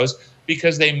conflate those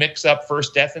because they mix up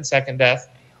first death and second death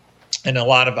and a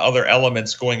lot of other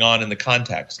elements going on in the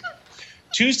context.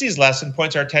 Tuesday's lesson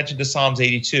points our attention to Psalms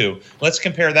 82. Let's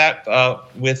compare that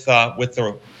with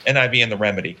the NIV and the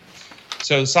Remedy.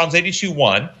 So Psalms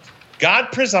 82:1,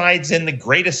 God presides in the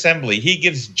great assembly. He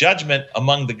gives judgment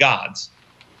among the gods.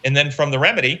 And then from the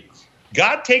Remedy,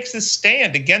 God takes a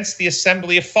stand against the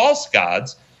assembly of false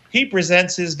gods. He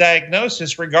presents his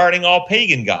diagnosis regarding all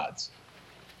pagan gods.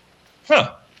 Does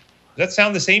that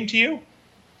sound the same to you?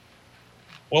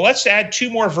 Well, let's add two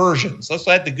more versions. Let's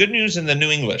add the Good News and the New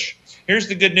English. Here's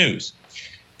the good news.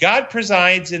 God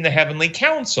presides in the heavenly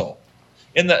council.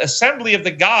 In the assembly of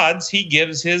the gods, he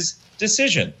gives his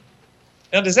decision.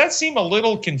 Now, does that seem a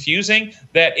little confusing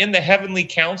that in the heavenly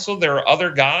council there are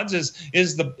other gods?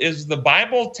 Is the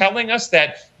Bible telling us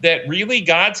that really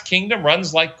God's kingdom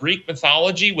runs like Greek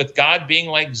mythology, with God being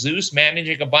like Zeus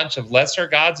managing a bunch of lesser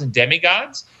gods and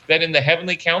demigods? That in the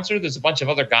heavenly council there's a bunch of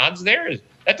other gods there?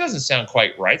 That doesn't sound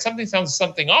quite right.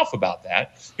 Something off about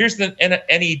that. Here's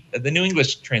the New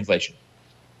English translation.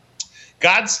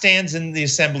 God stands in the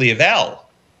assembly of El.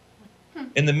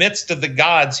 In the midst of the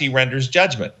gods, he renders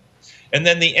judgment. And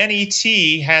then the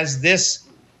NET has this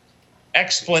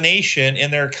explanation in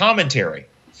their commentary.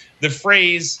 The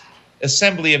phrase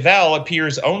assembly of El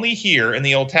appears only here in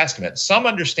the Old Testament. Some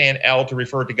understand El to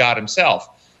refer to God himself.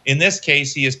 In this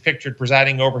case, he is pictured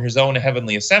presiding over his own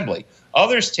heavenly assembly.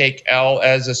 Others take El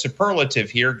as a superlative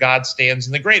here. God stands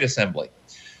in the great assembly.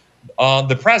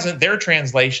 The present, their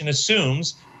translation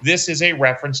assumes this is a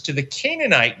reference to the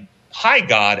Canaanite high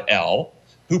god El,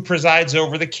 who presides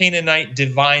over the Canaanite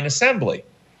divine assembly,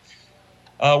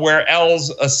 where El's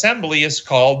assembly is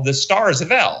called the stars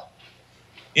of El.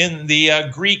 In the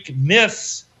Greek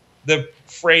myths, the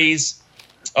phrase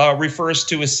refers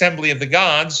to assembly of the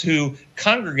gods who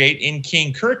congregate in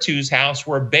King Kurtu's house,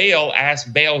 where Baal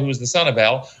asked Baal, who is the son of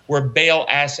El, where Baal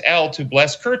asked El to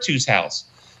bless Kurtu's house.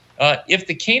 If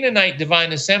the Canaanite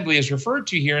divine assembly is referred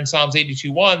to here in Psalms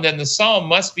 82:1, then the psalm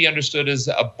must be understood as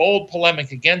a bold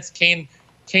polemic against the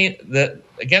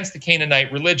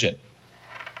Canaanite religion.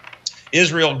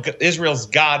 Israel's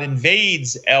God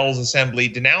invades El's assembly,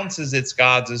 denounces its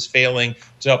gods as failing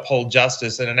to uphold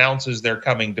justice, and announces their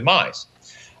coming demise.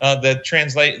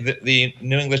 The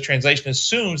New English translation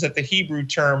assumes that the Hebrew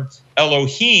term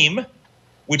Elohim,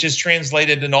 which is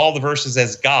translated in all the verses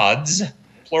as gods,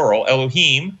 plural,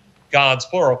 Elohim, gods,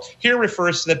 plural, here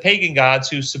refers to the pagan gods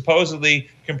who supposedly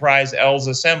comprise El's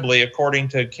assembly according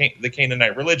to the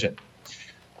Canaanite religion.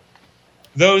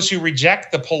 Those who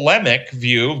reject the polemic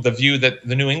view, the view that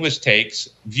the New English takes,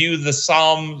 view the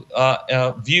psalm,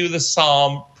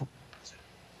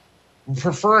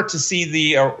 prefer to see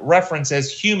the reference as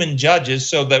human judges,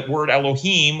 so that word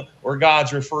Elohim or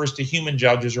gods refers to human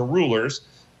judges or rulers,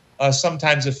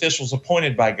 sometimes officials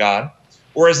appointed by God,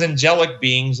 or as angelic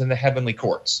beings in the heavenly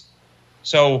courts.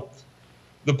 So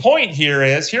the point here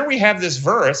is, here we have this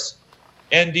verse,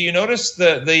 and do you notice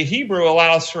the Hebrew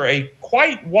allows for a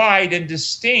quite wide and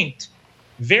distinct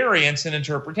variance in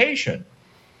interpretation?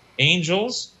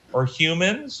 Angels or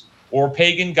humans or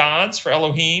pagan gods for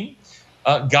Elohim,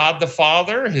 God the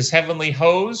Father, his heavenly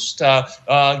host,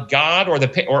 God or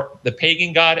the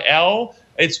pagan god El.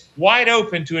 It's wide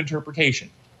open to interpretation.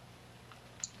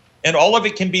 And all of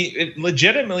it can be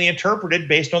legitimately interpreted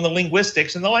based on the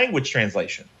linguistics and the language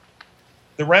translation.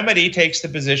 The Remedy takes the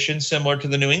position similar to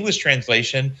the New English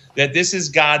translation that this is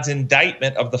God's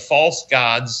indictment of the false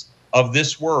gods of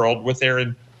this world with their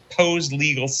imposed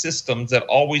legal systems that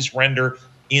always render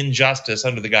injustice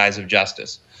under the guise of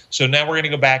justice. So now we're going to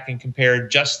go back and compare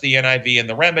just the NIV and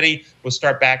the Remedy. We'll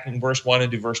start back in verse 1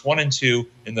 and do verse 1 and 2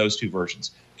 in those two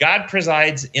versions. God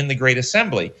presides in the great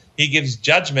assembly. He gives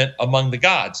judgment among the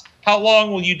gods. How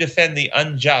long will you defend the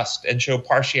unjust and show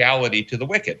partiality to the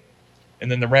wicked?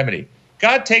 And then the Remedy.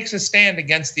 God takes a stand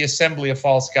against the assembly of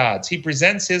false gods. He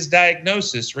presents his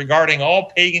diagnosis regarding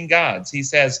all pagan gods. He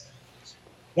says,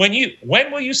 when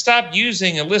will you stop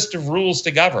using a list of rules to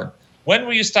govern? When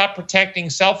will you stop protecting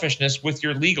selfishness with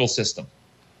your legal system?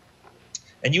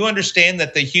 And you understand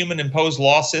that the human imposed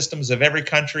law systems of every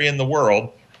country in the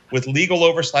world, with legal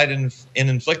oversight and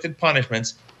inflicted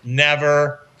punishments,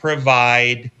 never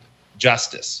provide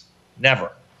justice.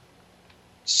 Never.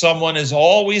 Someone is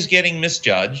always getting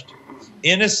misjudged.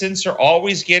 Innocents are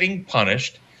always getting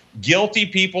punished. Guilty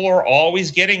people are always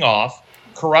getting off.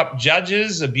 Corrupt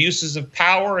judges, abuses of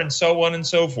power, and so on and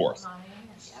so forth.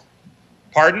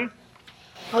 Pardon?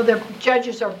 Oh, the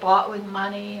judges are bought with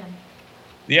money.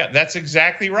 Yeah, that's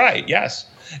exactly right. Yes.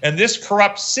 And this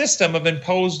corrupt system of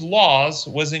imposed laws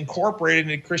was incorporated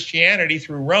into Christianity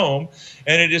through Rome,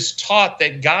 and it is taught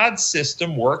that God's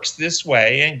system works this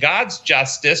way, and God's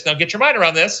justice. Now, get your mind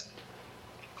around this.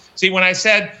 See, when I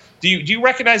said, do you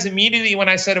recognize immediately when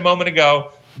I said a moment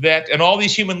ago that in all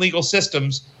these human legal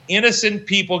systems, innocent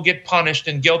people get punished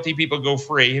and guilty people go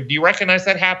free? Do you recognize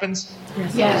that happens?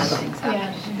 Yes.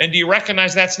 And do you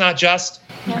recognize that's not just?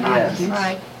 Yes.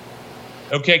 Right.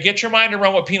 Okay, get your mind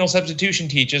around what penal substitution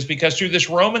teaches, because through this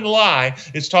Roman lie,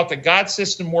 it's taught that God's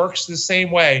system works the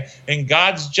same way, and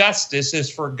God's justice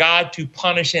is for God to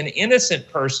punish an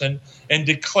innocent person and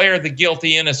declare the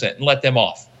guilty innocent and let them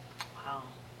off. Wow.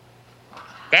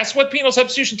 That's what penal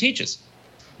substitution teaches,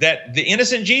 that the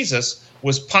innocent Jesus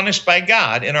was punished by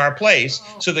God in our place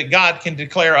so that God can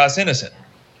declare us innocent.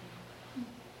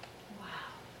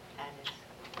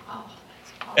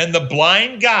 And the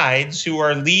blind guides who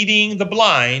are leading the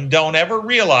blind don't ever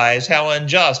realize how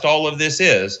unjust all of this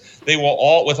is. They will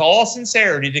all, with all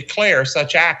sincerity, declare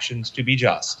such actions to be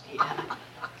just.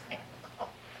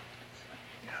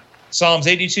 Psalms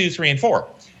 82, 3 and 4.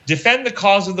 Defend the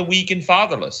cause of the weak and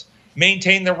fatherless.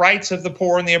 Maintain the rights of the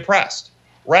poor and the oppressed.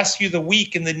 Rescue the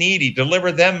weak and the needy. Deliver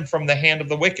them from the hand of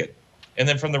the wicked. And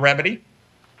then from the Remedy,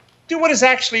 do what is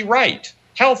actually right,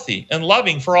 healthy, and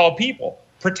loving for all people.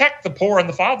 Protect the poor and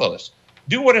the fatherless.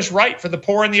 Do what is right for the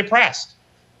poor and the oppressed.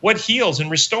 What heals and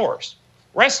restores.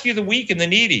 Rescue the weak and the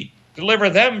needy. Deliver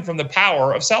them from the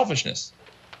power of selfishness.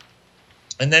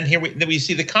 And then here we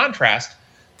see the contrast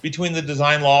between the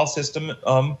design law system,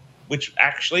 which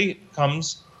actually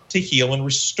comes to heal and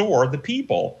restore the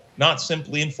people, not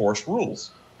simply enforce rules.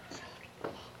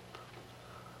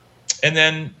 And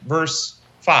then verse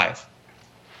 5.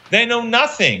 They know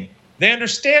nothing. They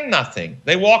understand nothing.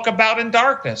 They walk about in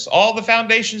darkness. All the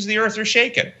foundations of the earth are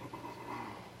shaken.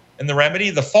 And the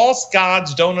Remedy, the false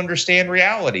gods don't understand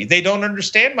reality. They don't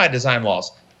understand my design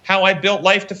laws, how I built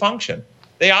life to function.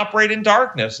 They operate in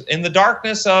darkness, in the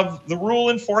darkness of the rule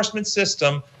enforcement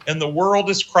system, and the world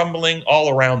is crumbling all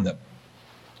around them.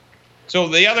 So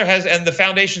the other has, and the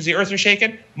foundations of the earth are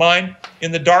shaken. Mine,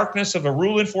 in the darkness of a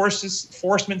rule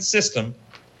enforcement system,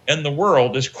 and the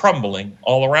world is crumbling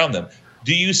all around them.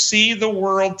 Do you see the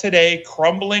world today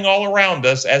crumbling all around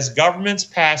us as governments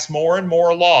pass more and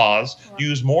more laws,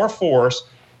 use more force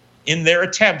in their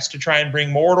attempts to try and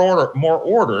bring more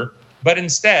order, but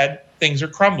instead things are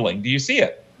crumbling? Do you see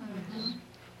it?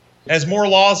 As more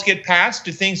laws get passed,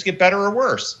 do things get better or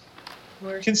worse?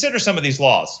 Consider some of these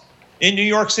laws. In New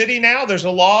York City now, there's a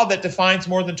law that defines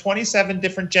more than 27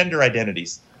 different gender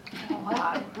identities.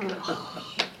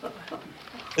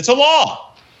 It's a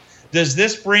law. Does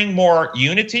this bring more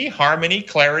unity, harmony,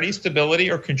 clarity,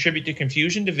 stability, or contribute to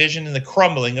confusion, division, and the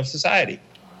crumbling of society?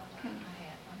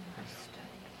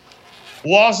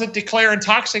 Laws that declare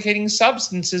intoxicating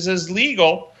substances as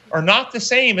legal are not the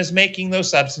same as making those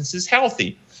substances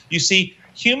healthy. You see,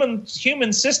 human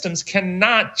systems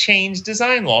cannot change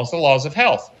design laws, the laws of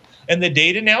health. And the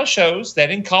data now shows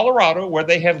that in Colorado, where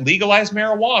they have legalized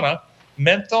marijuana,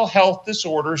 mental health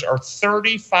disorders are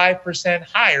 35%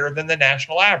 higher than the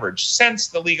national average since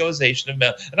the legalization of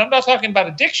mental. And I'm not talking about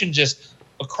addiction, just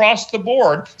across the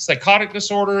board, psychotic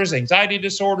disorders, anxiety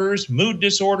disorders, mood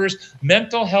disorders,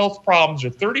 mental health problems are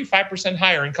 35%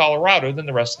 higher in Colorado than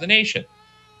the rest of the nation.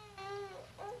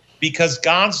 Because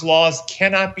God's laws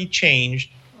cannot be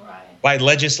changed by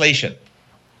legislation.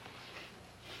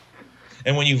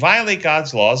 And when you violate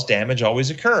God's laws, damage always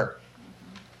occurs.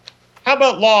 How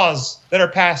about laws that are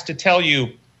passed to tell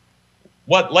you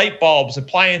what light bulbs,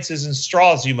 appliances, and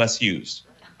straws you must use?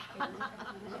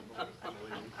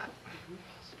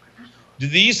 Do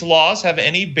these laws have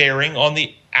any bearing on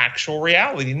the actual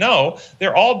reality? No,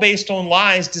 they're all based on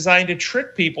lies designed to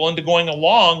trick people into going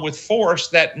along with force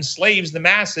that enslaves the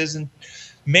masses and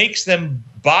makes them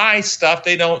buy stuff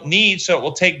they don't need, so it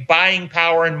will take buying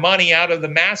power and money out of the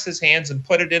masses' hands and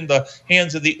put it in the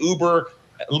hands of the uber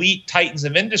elite titans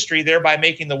of industry, thereby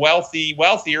making the wealthy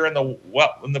wealthier and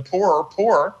the poorer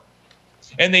poorer.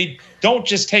 And they don't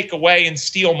just take away and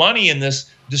steal money in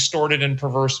this distorted and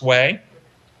perverse way.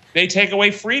 They take away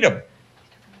freedom.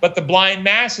 But the blind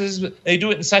masses, they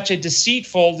do it in such a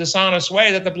deceitful, dishonest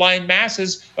way that the blind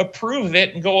masses approve of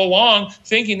it and go along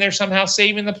thinking they're somehow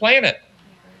saving the planet.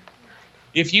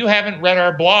 If you haven't read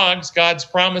our blogs, God's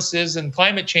Promises and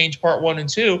Climate Change Part 1 and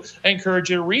 2, I encourage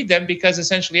you to read them, because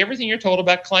essentially everything you're told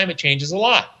about climate change is a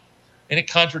lie. And it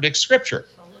contradicts Scripture.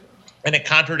 And it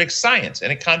contradicts science.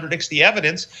 And it contradicts the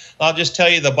evidence. I'll just tell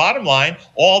you the bottom line.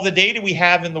 All the data we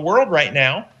have in the world right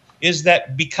now is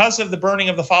that because of the burning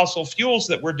of the fossil fuels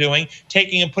that we're doing,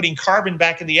 taking and putting carbon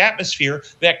back in the atmosphere,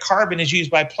 that carbon is used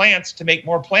by plants to make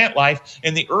more plant life.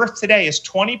 And the Earth today is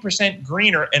 20%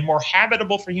 greener and more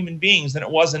habitable for human beings than it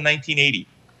was in 1980.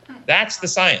 That's the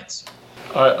science.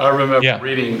 I remember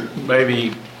reading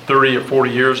maybe 30 or 40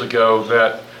 years ago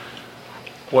that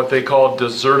what they called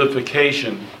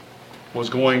desertification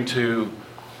was going to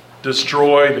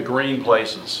destroy the green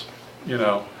places, you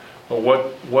know. But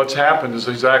what's happened is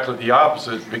exactly the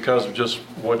opposite, because of just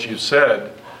what you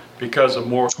said, because of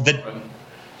more carbon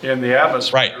in the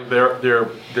atmosphere.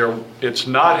 Right. It's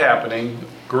not happening.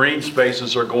 Green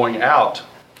spaces are going out.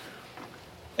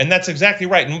 And that's exactly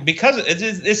right. And because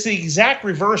it's the exact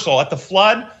reversal. At the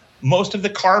flood, most of the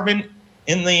carbon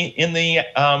and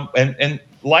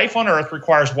life on Earth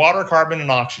requires water, carbon, and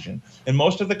oxygen. And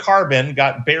most of the carbon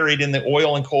got buried in the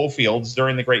oil and coal fields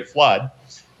during the Great Flood.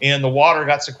 And the water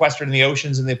got sequestered in the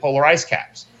oceans and the polar ice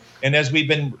caps. And as we've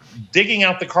been digging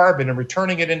out the carbon and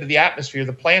returning it into the atmosphere,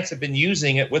 the plants have been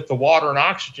using it with the water and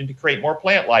oxygen to create more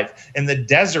plant life. And the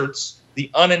deserts, the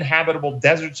uninhabitable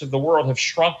deserts of the world, have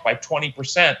shrunk by 20%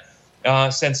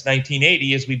 since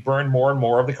 1980 as we burn more and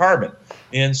more of the carbon.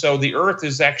 And so the Earth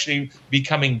is actually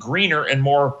becoming greener and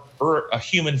more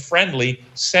human-friendly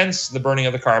since the burning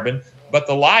of the carbon. But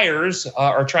the liars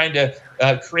are trying to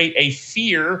create a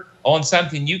fear on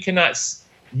something you cannot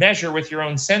measure with your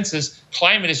own senses.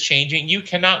 Climate is changing. You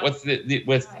cannot, with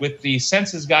the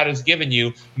senses God has given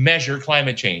you, measure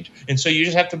climate change. And so you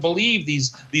just have to believe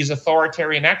these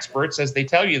authoritarian experts as they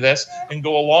tell you this and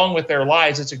go along with their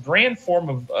lies. It's a grand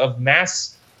form of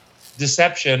mass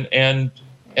deception and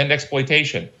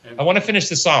exploitation. I want to finish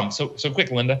the psalm. So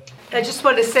quick, Linda. I just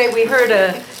want to say we heard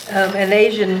an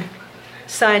Asian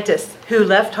scientist who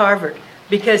left Harvard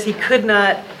because he could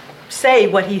not say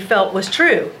what he felt was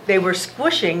true. They were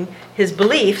squishing his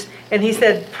beliefs, and he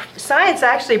said science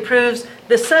actually proves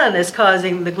the sun is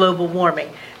causing the global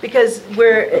warming, because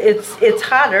it's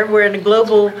hotter. We're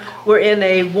in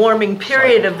a warming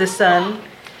period of the sun,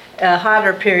 a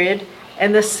hotter period,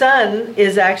 and the sun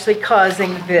is actually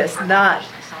causing this, not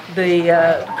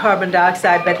the carbon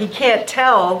dioxide. But he can't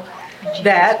tell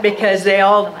that because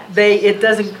it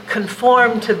doesn't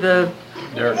conform to the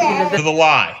To the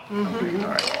lie.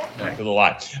 To the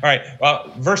lie. All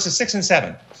right, verses 6 and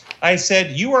 7. I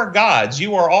said, you are gods,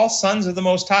 you are all sons of the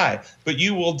Most High, but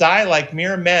you will die like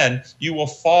mere men, you will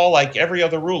fall like every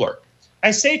other ruler.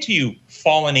 I say to you,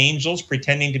 fallen angels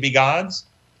pretending to be gods,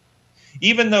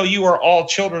 even though you are all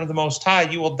children of the Most High,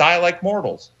 you will die like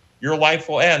mortals. Your life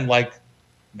will end like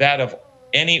that of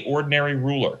any ordinary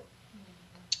ruler.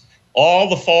 All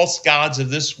the false gods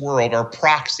of this world are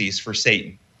proxies for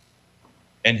Satan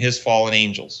and his fallen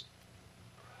angels.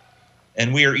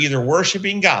 And we are either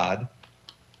worshiping God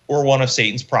or one of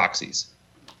Satan's proxies.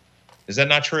 Is that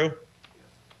not true?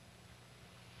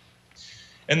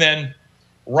 And then,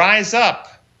 rise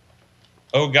up,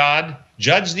 O God,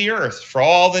 judge the earth, for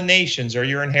all the nations are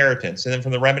your inheritance. And then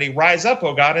from the remedy, rise up,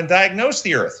 O God, and diagnose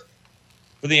the earth,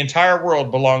 for the entire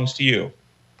world belongs to you.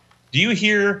 Do you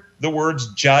hear the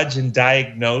words judge and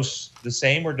diagnose the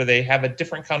same, or do they have a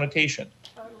different connotation?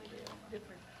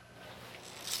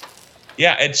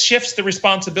 Yeah, it shifts the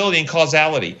responsibility and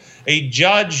causality. A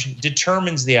judge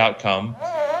determines the outcome.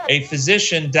 A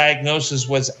physician diagnoses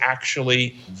what's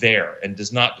actually there and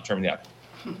does not determine the outcome.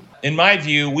 In my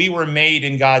view, we were made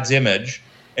in God's image,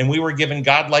 and we were given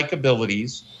godlike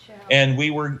abilities, and we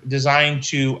were designed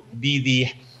to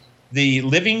be the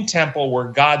living temple where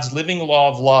God's living law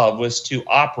of love was to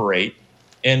operate,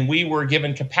 and we were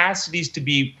given capacities to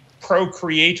be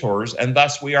procreators, and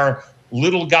thus we are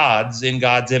little gods in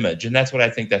God's image. And that's what I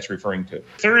think that's referring to.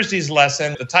 Thursday's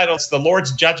lesson, the title is The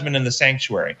Lord's Judgment in the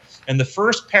Sanctuary. And the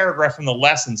first paragraph from the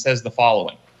lesson says the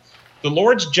following. The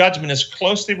Lord's judgment is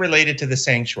closely related to the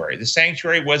sanctuary. The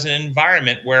sanctuary was an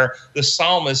environment where the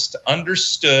psalmist's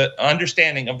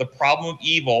understanding of the problem of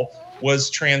evil was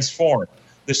transformed.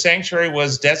 The sanctuary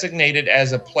was designated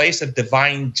as a place of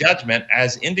divine judgment,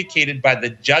 as indicated by the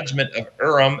judgment of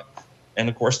Urim and,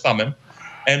 of course, Thummim,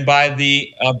 and by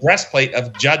the breastplate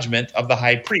of judgment of the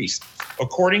high priest.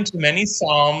 Accordingly, many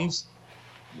psalms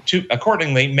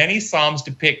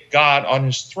depict God on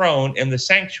his throne in the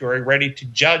sanctuary, ready to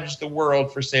judge the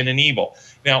world for sin and evil.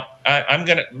 Now,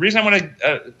 the reason I want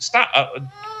to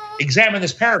examine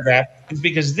this paragraph is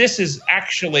because this is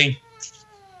actually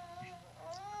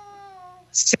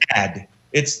sad.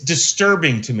 It's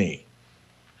disturbing to me,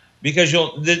 because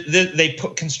they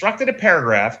constructed a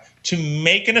paragraph to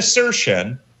make an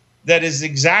assertion that is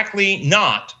exactly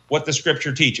not what the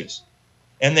scripture teaches.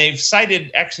 And they've cited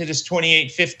Exodus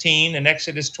 28:15 and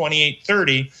Exodus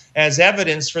 28:30 as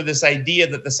evidence for this idea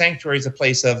that the sanctuary is a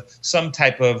place of some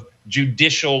type of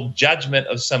judicial judgment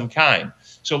of some kind.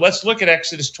 So let's look at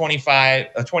Exodus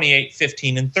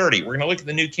 28:15 and 30. We're going to look at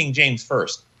the New King James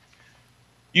first.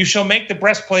 You shall make the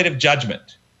breastplate of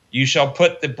judgment. You shall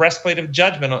put the breastplate of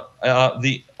judgment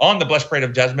on the breastplate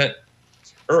of judgment,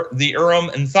 the Urim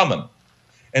and Thummim,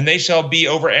 and they shall be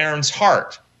over Aaron's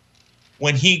heart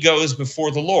when he goes before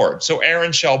the Lord. So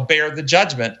Aaron shall bear the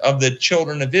judgment of the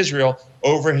children of Israel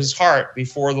over his heart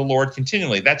before the Lord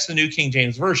continually. That's the New King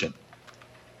James Version.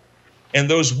 And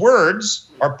those words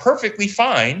are perfectly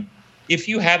fine if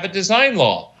you have a design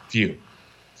law view.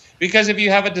 Because if you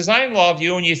have a design law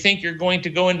view and you think you're going to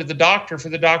go into the doctor for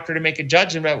the doctor to make a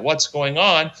judgment about what's going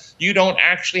on, you don't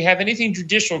actually have anything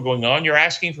judicial going on. You're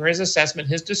asking for his assessment,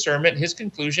 his discernment, his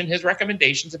conclusion, his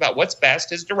recommendations about what's best,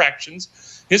 his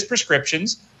directions, his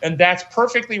prescriptions, and that's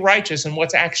perfectly righteous and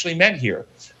what's actually meant here.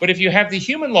 But if you have the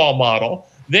human law model,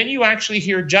 then you actually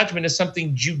hear judgment as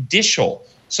something judicial,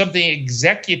 something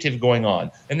executive going on.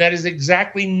 And that is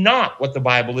exactly not what the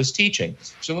Bible is teaching.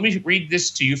 So let me read this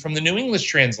to you from the New English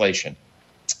translation.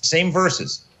 Same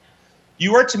verses.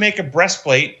 You are to make a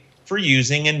breastplate for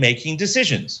using and making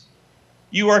decisions.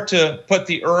 You are to put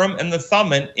the Urim and the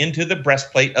Thummim into the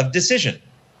breastplate of decision.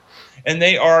 And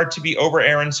they are to be over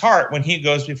Aaron's heart when he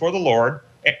goes before the Lord.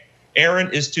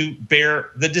 Aaron is to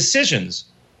bear the decisions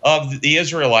of the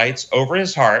Israelites over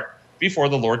his heart before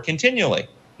the Lord continually.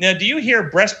 Now, do you hear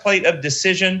breastplate of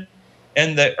decision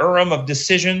and the Urim of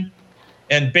decision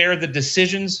and bear the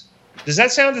decisions? Does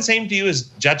that sound the same to you as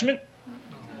judgment?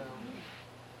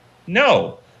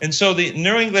 No. And so the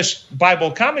New English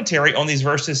Bible commentary on these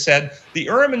verses said the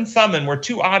Urim and Thummim were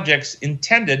two objects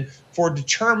intended for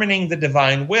determining the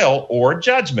divine will or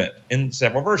judgment in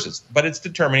several verses, but it's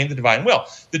determining the divine will.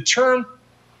 The term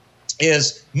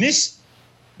is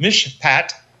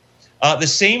mishpat, the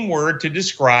same word to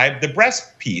describe the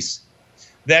breastpiece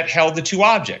that held the two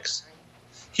objects.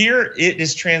 Here it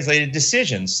is translated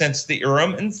decisions, since the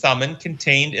Urim and Thummim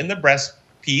contained in the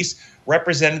breastpiece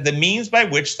represented the means by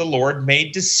which the Lord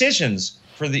made decisions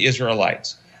for the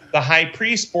Israelites. the high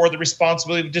priest bore the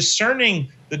responsibility of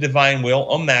discerning the divine will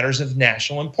on matters of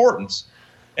national importance.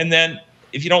 And then,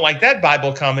 if you don't like that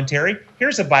Bible commentary,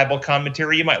 here's a Bible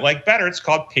commentary you might like better. It's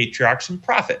called Patriarchs and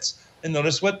Prophets. And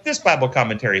notice what this Bible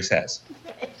commentary says.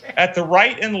 At the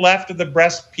right and left of the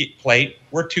breastplate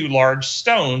were 2 large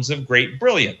stones of great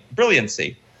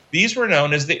brilliancy. These were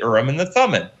known as the Urim and the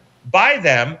Thummim. By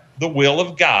them, the will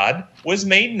of God was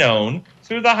made known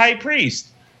through the high priest.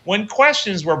 When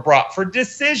questions were brought for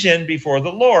decision before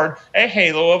the Lord, a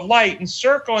halo of light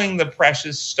encircling the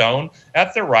precious stone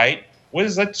at the right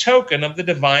was a token of the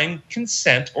divine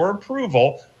consent or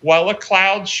approval, while a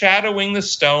cloud shadowing the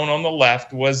stone on the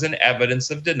left was an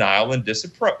evidence of denial and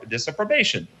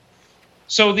disapprobation.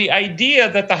 So the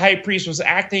idea that the high priest was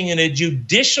acting in a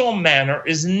judicial manner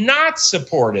is not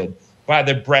supported by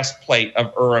the breastplate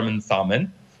of Urim and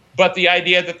Thummim, but the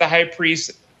idea that the high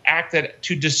priest acted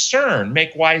to discern,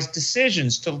 make wise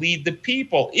decisions, to lead the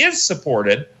people is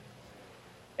supported,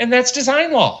 and that's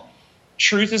design law.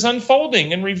 Truth is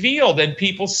unfolding and revealed, and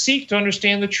people seek to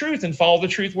understand the truth and follow the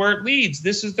truth where it leads.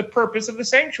 This is the purpose of the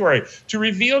sanctuary, to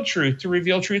reveal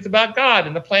truth about God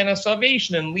and the plan of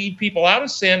salvation, and lead people out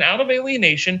of sin, out of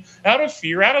alienation, out of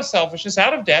fear, out of selfishness,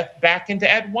 out of death, back into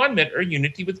at-one-ment or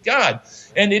unity with God.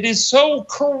 And it is so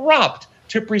corrupt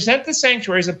to present the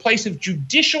sanctuary as a place of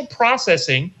judicial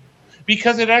processing,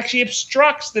 because it actually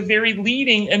obstructs the very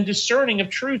leading and discerning of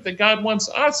truth that God wants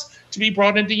us to be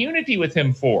brought into unity with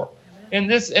him for. And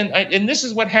this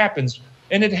is what happens.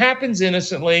 And it happens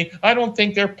innocently. I don't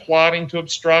think they're plotting to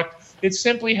obstruct. It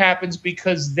simply happens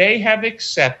because they have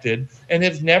accepted and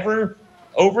have never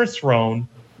overthrown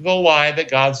the lie that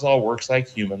God's law works like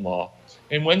human law.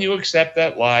 And when you accept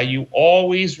that lie, you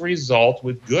always result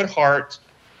with good heart,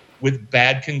 with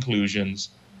bad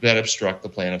conclusions that obstruct the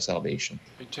plan of salvation.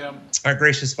 Hey, Tim. Our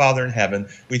gracious Father in heaven,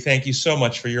 we thank you so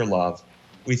much for your love.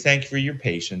 We thank you for your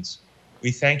patience. We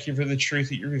thank you for the truth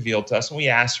that you revealed to us, and we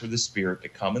ask for the Spirit to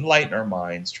come, enlighten our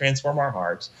minds, transform our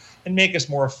hearts, and make us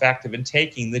more effective in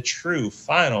taking the true,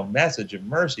 final message of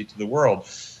mercy to the world,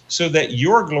 so that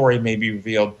your glory may be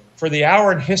revealed. For the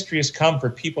hour in history has come for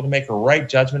people to make a right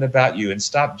judgment about you and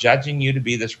stop judging you to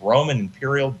be this Roman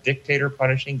imperial dictator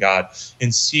punishing God,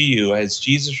 and see you as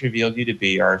Jesus revealed you to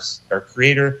be, our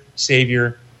Creator,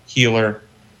 Savior, Healer,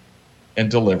 and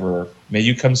Deliverer. May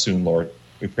you come soon, Lord.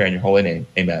 We pray in your holy name.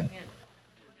 Amen. Amen.